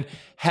disappointment.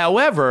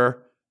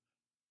 However,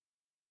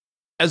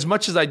 as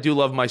much as I do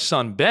love my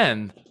son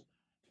Ben,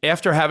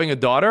 after having a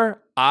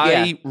daughter,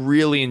 I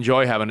really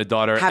enjoy having a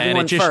daughter. Having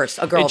one first,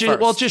 a girl first.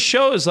 Well, it just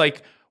shows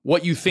like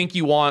what you think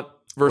you want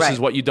versus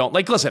what you don't.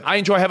 Like, listen, I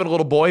enjoy having a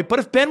little boy, but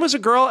if Ben was a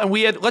girl and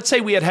let's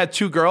say we had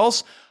 2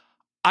 girls,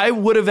 I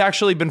would have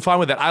actually been fine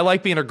with that. I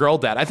like being a girl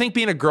dad. I think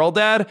being a girl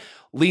dad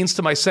leans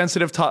to my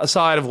sensitive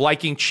side of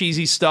liking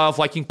cheesy stuff,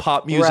 liking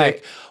pop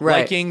music,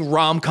 liking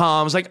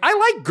rom-coms. Like,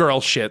 I like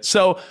girl shit.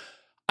 So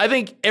I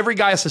think every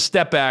guy has to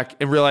step back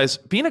and realize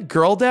being a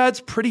girl dad's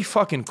pretty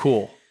fucking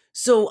cool.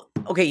 So,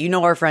 okay, you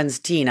know our friends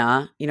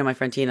Tina. You know my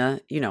friend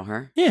Tina. You know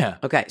her. Yeah.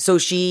 Okay, so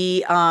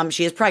she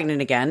is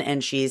pregnant again,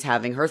 and she's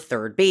having her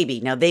 3rd baby.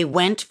 Now, they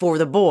went for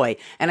the boy,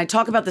 and I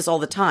talk about this all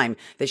the time,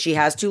 that she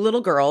has 2 little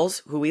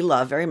girls who we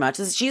love very much.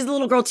 She's the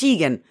little girl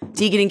Tegan.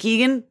 Tegan and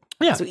Keegan.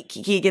 Yeah. So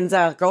Keegan's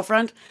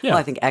girlfriend. Yeah. Well,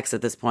 I think ex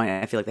at this point.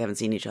 I feel like they haven't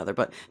seen each other,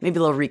 but maybe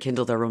they'll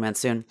rekindle their romance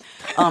soon.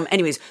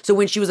 Anyways, so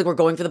when she was like, we're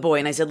going for the boy,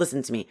 and I said,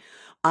 listen to me.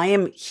 I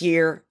am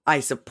here. I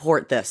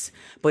support this.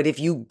 But if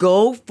you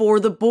go for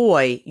the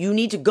boy, you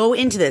need to go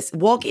into this,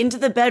 walk into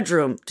the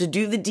bedroom to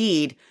do the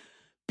deed,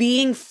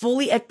 being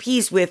fully at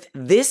peace with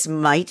this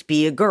might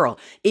be a girl.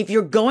 If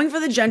you're going for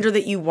the gender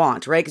that you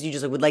want, right? Because you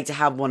just would like to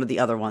have one of the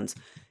other ones.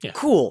 Yeah.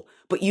 Cool.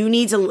 But you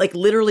need to like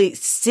literally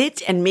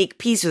sit and make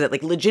peace with it.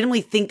 Like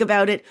legitimately think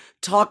about it,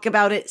 talk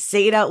about it,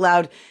 say it out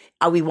loud.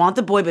 We want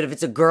the boy, but if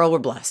it's a girl, we're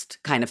blessed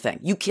kind of thing.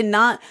 You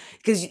cannot,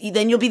 because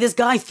then you'll be this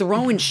guy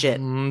throwing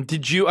shit.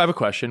 I have a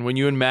question. When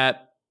you and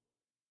Matt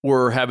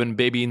were having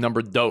baby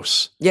number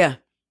dos. Yeah.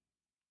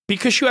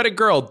 Because you had a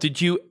girl, did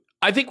you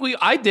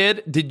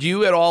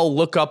you at all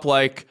look up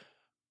like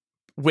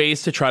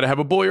ways to try to have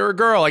a boy or a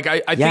girl? Like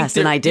I yes,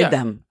 think and I did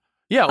them.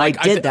 Yeah, I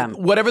did them.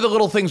 Whatever the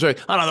little things are.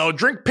 I don't know,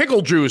 drink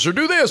pickle juice or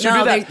do this or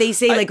do that. They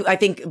say I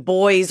think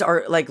boys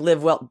are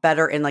live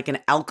better in an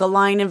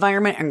alkaline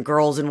environment and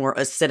girls in more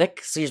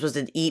acidic. So you're supposed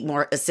to eat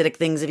more acidic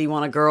things if you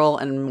want a girl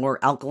and more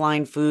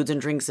alkaline foods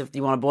and drinks if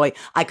you want a boy.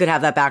 I could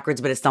have that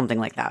backwards, but it's something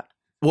like that.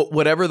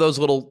 Whatever those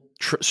little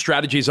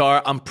strategies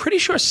are, I'm pretty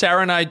sure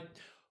Sarah and I,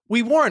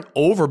 we weren't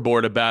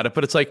overboard about it,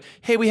 but it's like,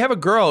 hey, we have a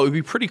girl. It would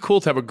be pretty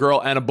cool to have a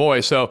girl and a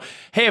boy. So,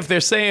 hey, if they're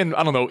saying,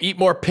 I don't know, eat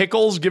more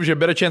pickles, gives you a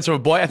better chance of a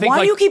boy. I think.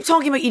 Why do you keep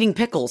talking about eating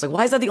pickles?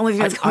 Why is that the only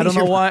thing that's coming? I don't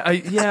know why.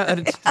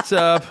 It's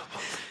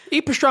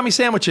eat pastrami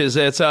sandwiches.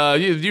 It's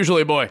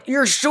usually a boy.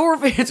 It's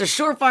a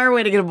surefire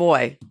way to get a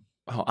boy.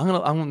 Oh,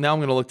 I'm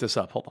gonna look this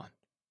up. Hold on.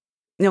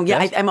 No,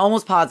 yeah, I'm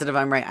almost positive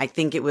I'm right. I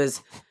think it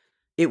was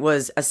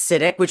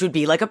acidic, which would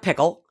be like a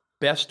pickle.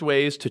 Best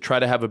ways to try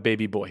to have a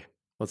baby boy.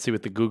 Let's see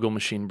what the Google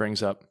machine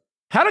brings up.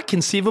 How to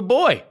conceive a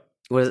boy.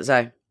 What does it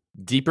say?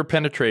 Deeper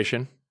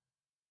penetration.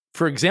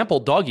 For example,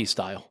 doggy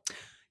style.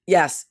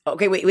 Yes.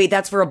 Okay, wait,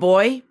 that's for a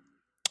boy?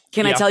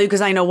 Can I tell you? Because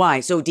I know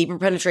why. So deeper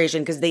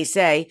penetration, because they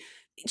say,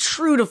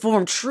 true to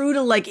form, true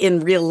to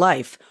in real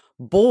life,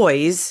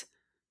 boys,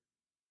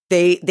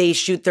 they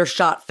shoot their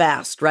shot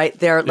fast, right?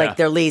 They're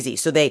they're lazy.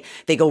 So they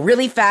go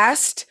really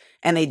fast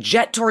and they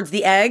jet towards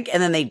the egg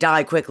and then they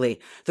die quickly.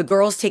 The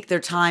girls take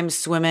their time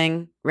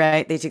swimming,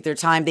 right? They take their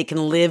time. They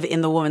can live in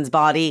the woman's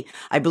body,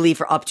 I believe,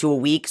 for up to a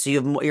week. So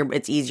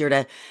it's easier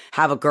to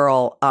have a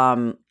girl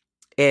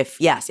if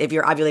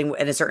you're ovulating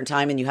at a certain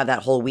time and you have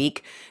that whole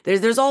week.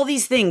 There's all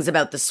these things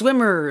about the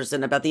swimmers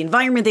and about the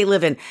environment they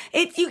live in.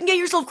 You can get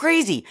yourself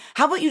crazy.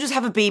 How about you just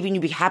have a baby and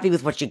you be happy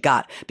with what you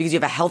got because you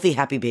have a healthy,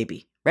 happy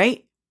baby,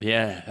 right?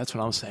 Yeah, that's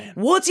what I'm saying.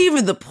 What's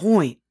even the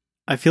point?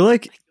 I feel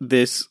like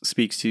this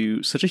speaks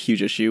to such a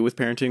huge issue with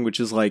parenting, which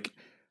is I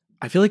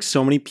feel like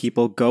so many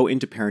people go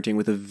into parenting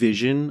with a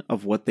vision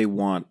of what they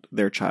want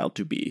their child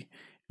to be.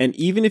 And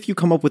even if you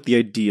come up with the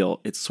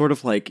ideal, it's sort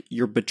of like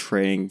you're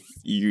betraying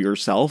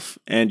yourself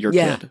and your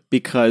kid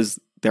because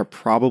they're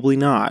probably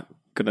not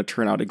going to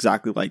turn out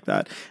exactly like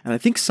that. And I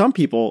think some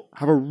people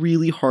have a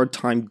really hard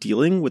time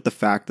dealing with the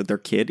fact that their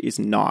kid is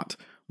not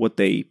what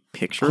they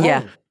picture.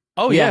 Yeah.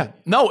 Oh, yeah.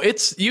 No,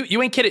 it's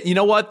you ain't kidding. You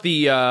know what?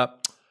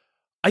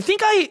 I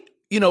think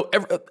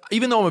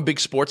even though I'm a big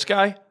sports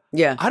guy,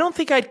 I don't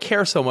think I'd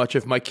care so much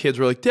if my kids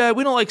were like, Dad,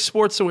 we don't like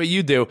sports the way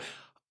you do.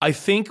 I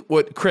think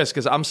Chris,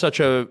 because I'm such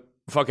a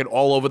fucking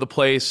all over the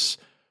place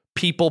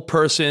people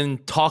person,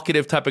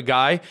 talkative type of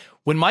guy,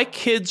 when my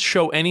kids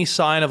show any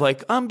sign of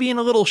I'm being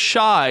a little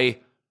shy,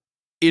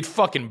 it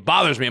fucking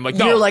bothers me. I'm like,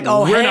 no, you're like,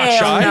 oh, we're not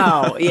shy.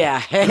 No.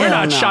 Yeah, we're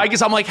not shy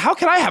because I'm like, how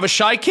can I have a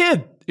shy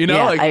kid? You know,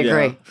 I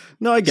agree. Yeah.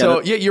 No, I get it.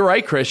 So yeah, you're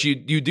right, Chris. You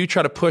do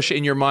try to push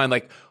in your mind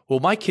well,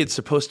 my kid's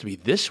supposed to be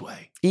this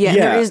way. Yeah,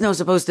 there is no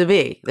supposed to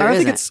be.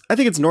 I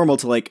think it's normal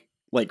to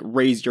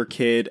raise your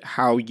kid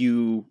how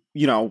you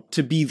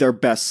to be their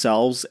best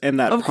selves, and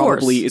that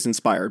probably is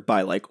inspired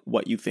by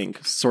what you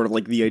think sort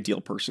of the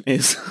ideal person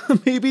is,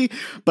 maybe.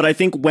 But I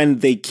think when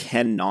they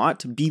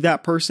cannot be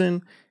that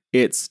person,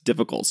 it's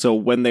difficult. So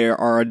when there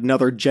are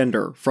another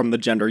gender from the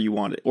gender you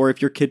want, or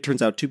if your kid turns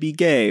out to be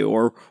gay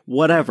or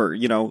whatever,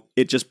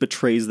 it just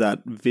betrays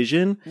that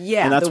vision.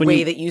 Yeah, and that's the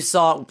way that you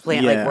saw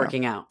plan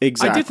working out.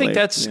 Exactly. I do think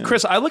that's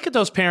Chris. I look at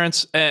those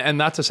parents, and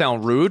not to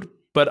sound rude,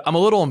 but I'm a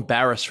little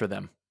embarrassed for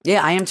them.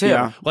 Yeah, I am too.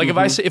 Yeah.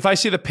 If I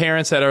see the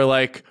parents that are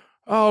like,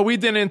 oh, we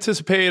didn't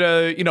anticipate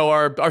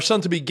our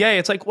son to be gay.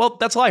 It's like, well,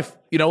 that's life.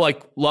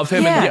 Love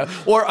him. Yeah.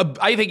 Or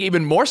I think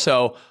even more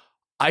so,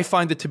 I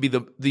find it to be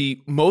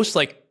the most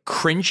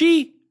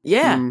cringy.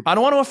 Yeah. I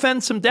don't want to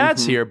offend some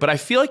dads here, but I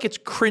feel like it's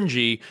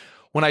cringy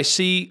when I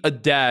see a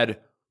dad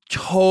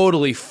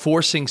totally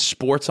forcing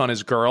sports on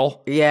his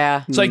girl.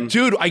 Yeah. It's like,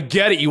 dude, I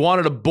get it. You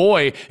wanted a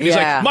boy. And he's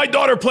like, my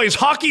daughter plays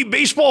hockey,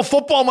 baseball,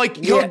 football. I'm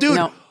like, yo,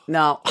 dude.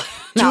 No.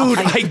 Dude,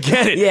 I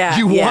get it. Yeah,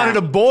 you wanted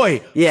a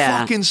boy. Yeah.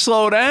 Fucking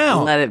slow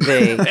down. Let it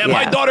be. And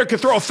my daughter could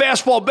throw a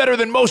fastball better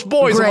than most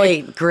boys.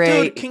 Great.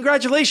 Dude,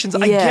 congratulations.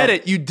 I get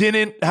it. You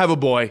didn't have a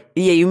boy.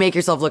 Yeah, you make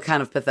yourself look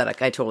kind of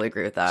pathetic. I totally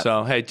agree with that.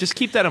 So, hey, just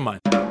keep that in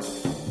mind.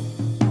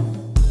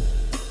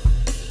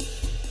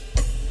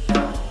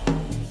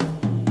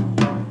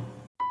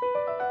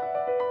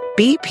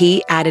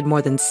 BP added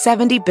more than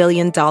 $70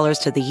 billion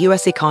to the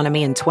U.S.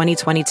 economy in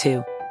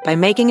 2022 by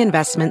making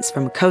investments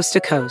from coast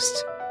to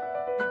coast.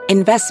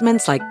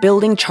 Investments like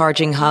building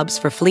charging hubs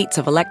for fleets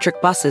of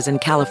electric buses in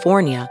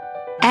California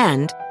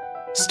and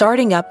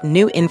starting up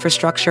new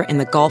infrastructure in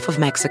the Gulf of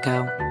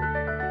Mexico.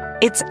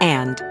 It's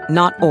and,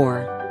 not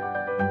or.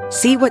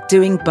 See what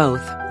doing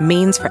both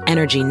means for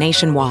energy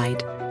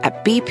nationwide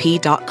at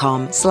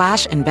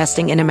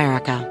bp.com/investing in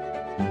America.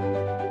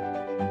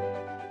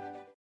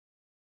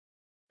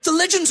 The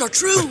legends are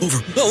true.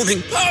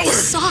 Overwhelming power! The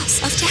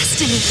sauce of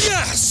destiny.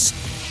 Yes!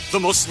 The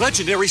most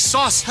legendary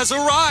sauce has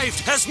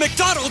arrived as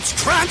McDonald's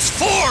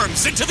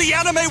transforms into the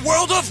anime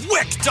world of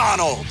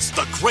WickDonald's.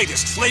 The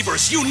greatest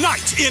flavors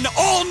unite in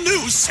all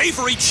new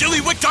savory chili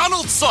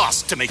McDonald's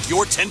sauce to make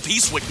your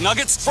 10-piece Wick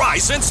Nuggets,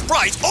 fries, and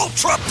Sprite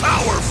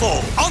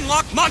ultra-powerful.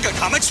 Unlock manga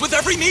comics with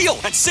every meal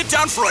and sit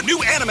down for a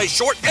new anime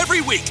short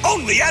every week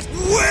only at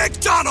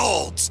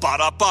WickDonald's.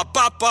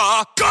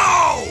 Ba-da-ba-ba-ba,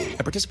 go! At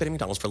participating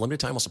McDonald's for a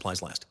limited time while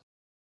supplies last.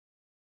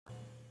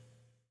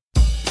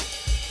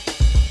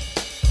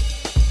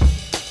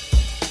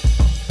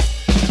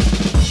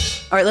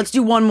 All right, let's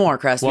do one more,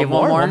 Chris. One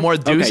more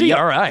doozy? Okay, yep.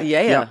 All right.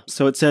 Yeah.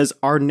 So it says,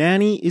 our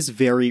nanny is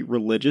very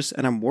religious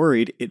and I'm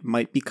worried it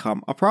might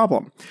become a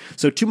problem.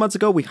 So 2 months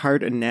ago, we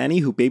hired a nanny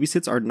who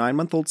babysits our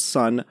 9-month-old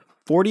son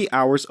 40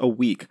 hours a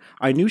week.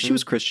 I knew she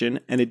was Christian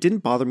and it didn't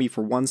bother me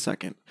for 1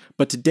 second.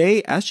 But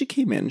today, as she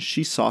came in,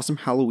 she saw some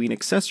Halloween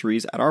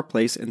accessories at our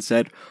place and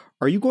said,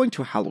 "Are you going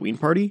to a Halloween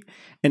party?"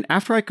 And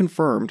after I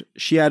confirmed,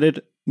 she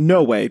added,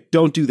 "No way,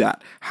 don't do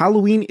that.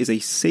 Halloween is a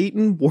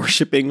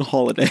Satan-worshipping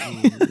holiday."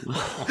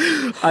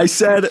 I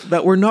said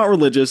that we're not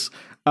religious,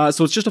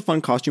 so it's just a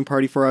fun costume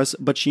party for us,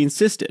 but she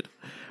insisted.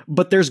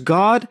 But there's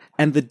God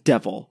and the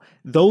devil.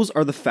 Those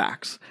are the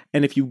facts.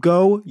 And if you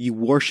go, you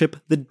worship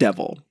the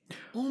devil.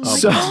 Time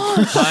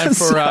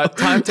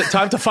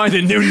to find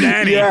a new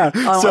nanny. Yeah.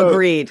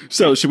 Agreed.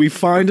 So should we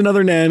find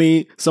another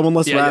nanny, someone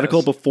less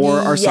radical, before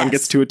our son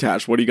gets too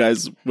attached? What do you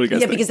guys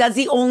think? Because that's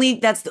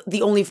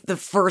the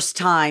first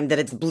time that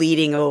it's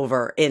bleeding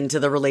over into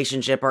the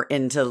relationship or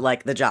into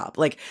like the job.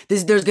 Like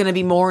there's going to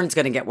be more and it's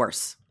going to get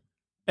worse.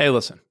 Hey,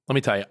 listen, let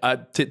me tell you,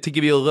 to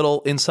give you a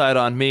little insight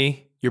on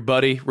me, your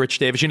buddy, Rich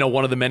Davis,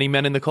 one of the many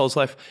men in Nicole's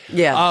life.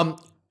 Yeah.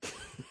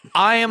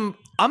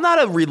 I'm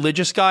not a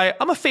religious guy.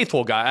 I'm a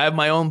faithful guy. I have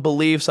my own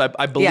beliefs.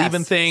 I believe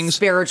in things.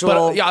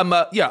 Spiritual. But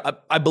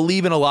I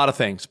believe in a lot of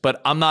things,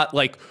 but I'm not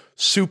like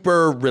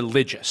super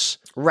religious.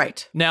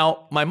 Right.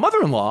 Now, my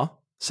mother-in-law,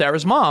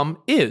 Sarah's mom,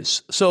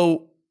 is.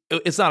 So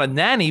it's not a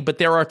nanny, but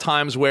there are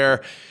times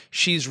where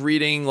she's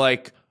reading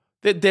like,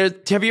 have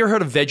you ever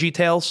heard of Veggie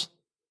Tales?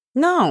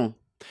 No.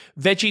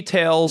 Veggie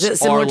Tales is it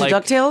similar are to like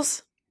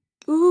DuckTales?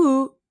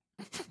 Ooh.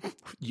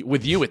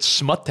 With you, it's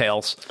Smut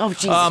Tales. Oh,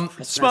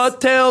 Jesus.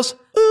 Smut Tales.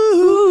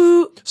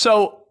 Ooh.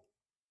 So,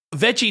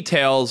 Veggie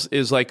Tales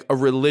is like a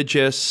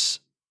religious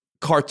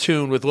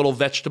cartoon with little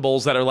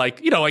vegetables that are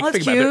like, that's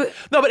think cute. about it.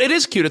 No, but it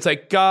is cute. It's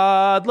like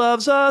God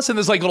loves us, and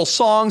there's like little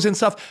songs and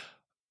stuff.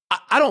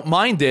 I don't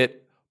mind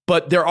it,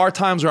 but there are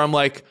times where I'm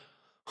like,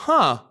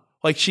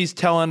 like she's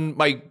telling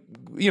my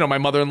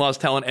mother-in-law's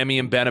telling Emmy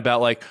and Ben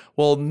about like,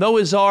 well,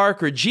 Noah's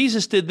Ark or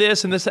Jesus did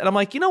this and this, and I'm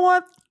like, you know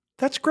what?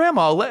 That's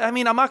grandma. I'm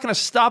not going to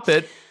stop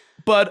it,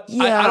 but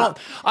I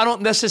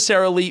don't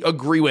necessarily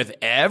agree with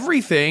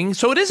everything.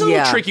 So it is a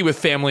little tricky with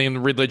family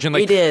and religion.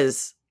 Like it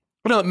is.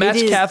 No,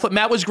 Matt's Catholic.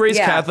 Matt was raised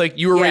Catholic.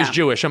 You were raised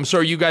Jewish. I'm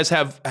sure you guys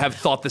have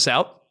thought this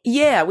out.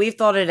 Yeah, we've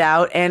thought it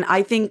out. And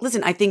I think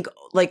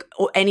like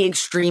any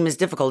extreme is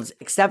difficult,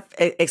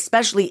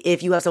 especially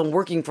if you have someone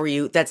working for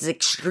you that's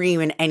extreme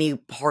in any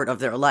part of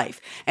their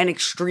life. And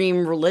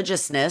extreme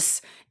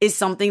religiousness is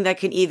something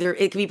that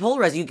it can be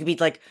polarized. You could be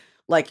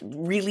like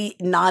really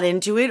not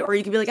into it, or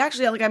you could be like,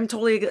 actually, like I'm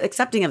totally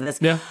accepting of this.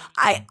 Yeah.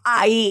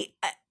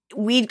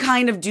 We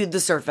kind of do the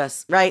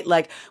surface, right?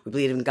 Like we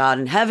believe in God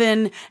in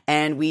heaven,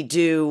 and we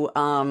do,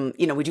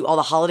 we do all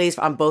the holidays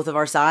on both of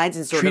our sides,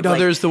 and treat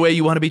others the way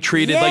you want to be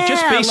treated, like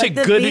just basic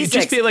good, basics.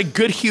 Just be like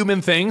good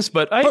human things.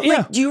 But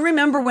do you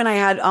remember when I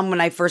had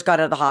when I first got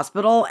out of the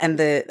hospital, and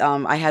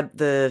I had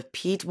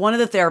one of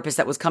the therapists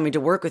that was coming to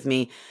work with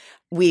me.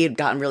 We had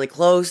gotten really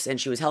close and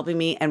she was helping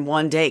me. And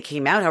one day it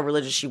came out how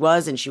religious she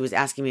was. And she was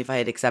asking me if I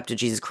had accepted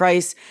Jesus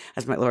Christ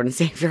as my Lord and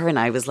Savior. And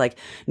I was like,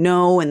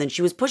 no. And then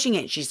she was pushing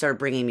it. She started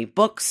bringing me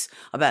books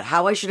about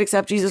how I should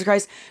accept Jesus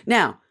Christ.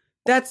 Now,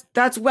 that's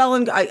well.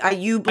 And I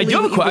do have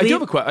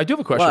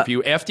a question for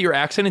you. After your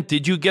accident,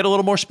 did you get a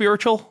little more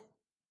spiritual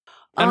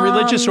and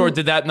religious, or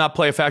did that not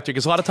play a factor?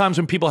 Because a lot of times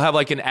when people have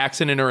like an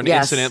accident or an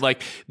incident,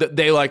 like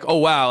they like, oh,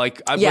 wow.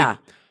 Like,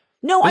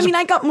 No, I mean,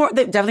 I got more,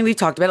 definitely we've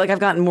talked about it, like I've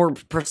gotten more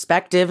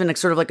perspective and like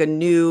sort of like a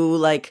new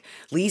like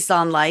lease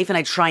on life, and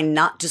I try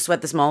not to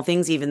sweat the small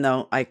things, even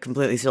though I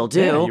completely still do.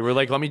 Yeah, you were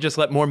like, let me just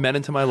let more men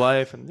into my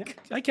life, and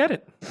I get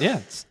it. Yeah,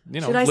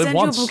 should I send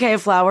you a bouquet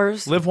of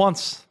flowers? Live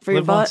once. For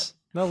your butt? Once.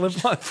 No,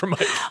 live once for my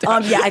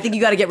I think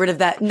you got to get rid of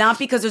that. Not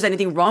because there's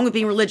anything wrong with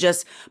being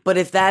religious, but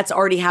if that's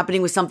already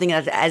happening with something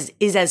that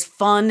is as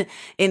fun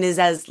and is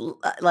as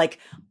like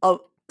a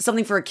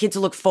something for a kid to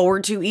look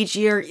forward to each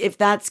year, if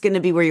that's going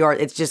to be where you are,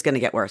 it's just going to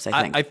get worse,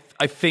 I think.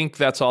 I think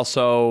that's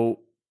also,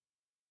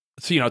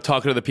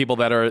 talking to the people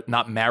that are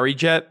not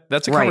married yet,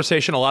 that's a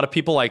conversation a lot of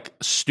people like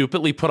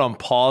stupidly put on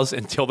pause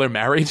until they're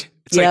married.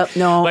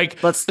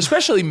 It's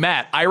especially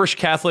Matt, Irish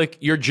Catholic,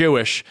 you're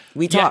Jewish.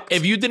 We talked.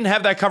 If you didn't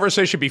have that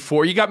conversation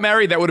before you got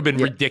married, that would have been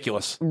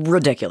ridiculous.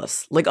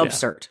 Ridiculous. Like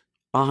absurd.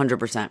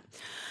 100%.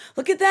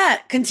 Look at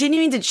that.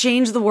 Continuing to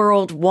change the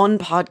world one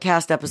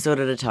podcast episode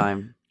at a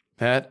time.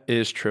 That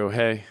is true.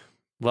 Hey,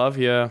 love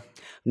ya.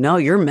 No,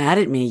 you're mad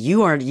at me.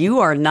 You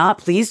are not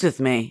pleased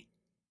with me.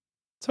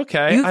 It's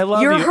okay. I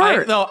love you're you.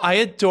 hurt. I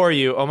adore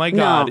you. Oh my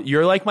God. No.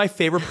 You're like my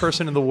favorite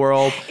person in the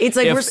world. It's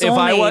like we're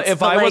soulmates.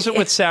 If I wasn't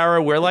with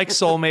Sarah, we're like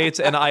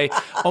soulmates. And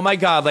oh my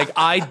God, like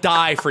I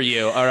die for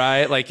you. All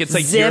right. Like it's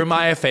like you're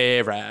my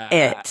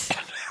favorite.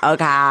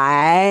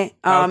 Okay.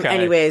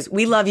 Anyways,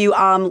 we love you.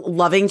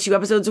 Loving 2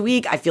 episodes a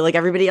week. I feel like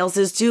everybody else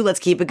is too. Let's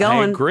keep it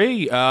going. I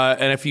agree.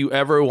 And if you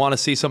ever want to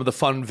see some of the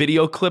fun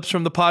video clips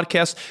from the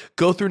podcast,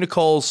 go through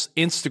Nicole's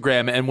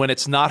Instagram. And when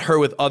it's not her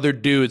with other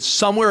dudes,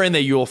 somewhere in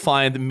there you will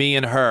find me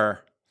and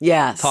her.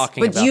 Yes.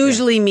 Talking but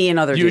usually me and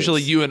other dudes.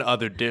 Usually you and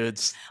other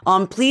dudes.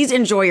 Please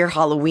enjoy your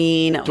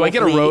Halloween. Do I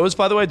get a rose,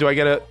 by the way? Do I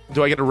get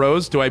a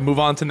rose? Do I move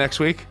on to next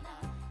week?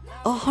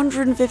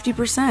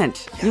 150%.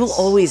 Yes. You'll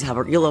always have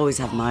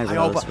my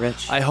rose,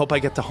 Rich. I hope I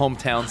get to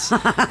hometowns.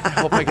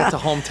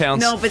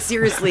 No, but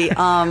seriously,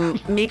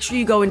 make sure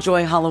you go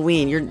enjoy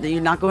Halloween. You're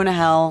not going to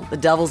hell. The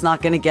devil's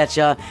not going to get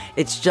you.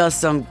 It's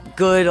just some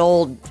good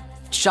old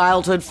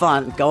childhood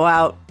fun. Go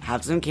out,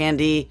 have some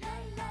candy,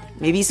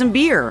 maybe some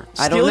beer.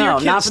 I don't know.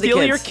 Not for the kids.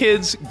 Steal your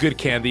kids good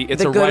candy.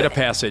 It's a rite of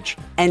passage.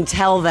 And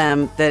tell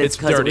them that it's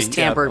because it was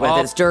tampered with.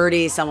 Oh. It's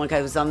dirty. Someone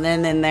got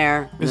something in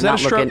there. Is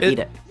that eat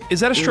it. Is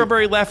that a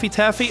strawberry Laffy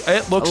Taffy?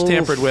 It looks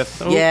tampered with.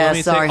 Yeah,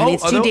 sorry.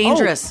 It's too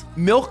dangerous.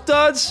 Milk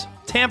duds?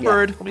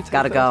 Tampered. Yeah.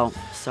 Gotta go.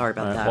 Sorry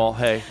about that. Well,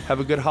 hey, have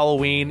a good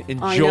Halloween.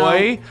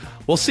 Enjoy.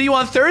 We'll see you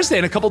on Thursday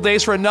in a couple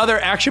days for another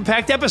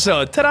action-packed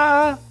episode.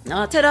 Ta-da!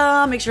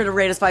 Ta-da! Make sure to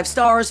rate us 5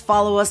 stars,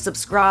 follow us,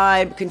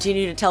 subscribe,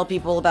 continue to tell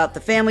people about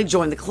the family,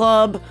 join the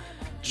club,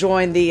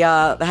 join the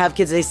Have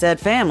Kids They Said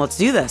fam. Let's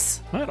do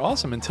this. All right,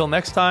 awesome. Until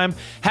next time,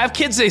 Have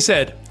Kids They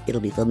Said. It'll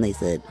be fun, they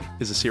said.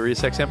 Is a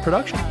SiriusXM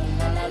production.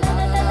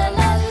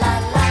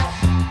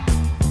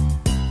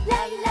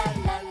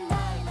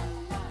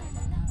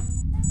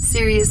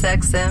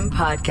 SiriusXM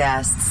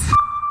podcasts.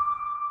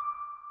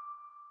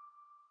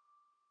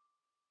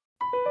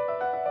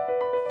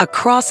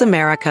 Across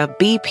America,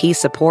 BP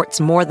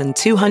supports more than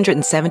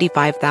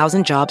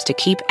 275,000 jobs to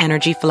keep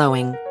energy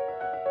flowing.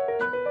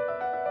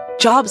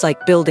 Jobs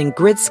like building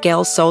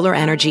grid-scale solar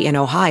energy in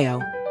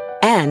Ohio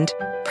and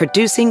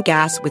producing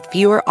gas with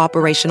fewer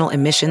operational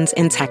emissions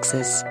in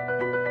Texas.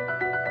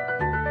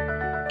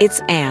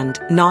 It's and,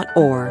 not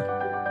or.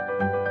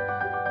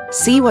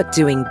 See what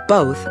doing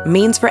both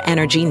means for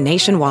energy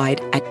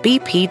nationwide at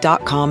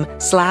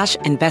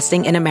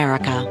bp.com/investing in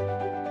America.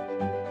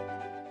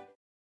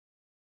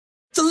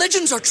 The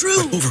legends are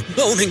true.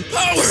 Overwhelming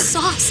power! The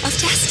sauce of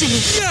destiny.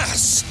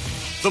 Yes!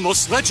 The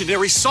most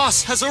legendary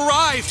sauce has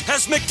arrived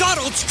as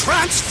McDonald's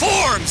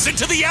transforms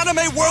into the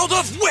anime world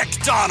of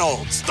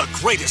WickDonald's. The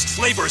greatest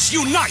flavors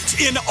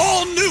unite in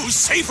all new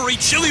savory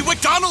chili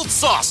McDonald's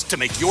sauce to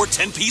make your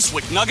 10-piece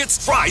Wick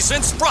Nuggets, fries,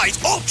 and Sprite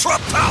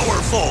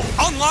ultra-powerful.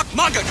 Unlock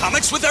manga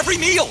comics with every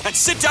meal and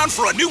sit down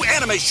for a new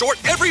anime short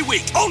every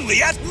week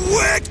only at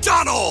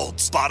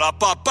WickDonald's.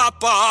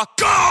 Ba-da-ba-ba-ba,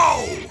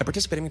 go! At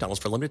participating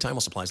McDonald's for a limited time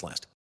while supplies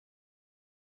last.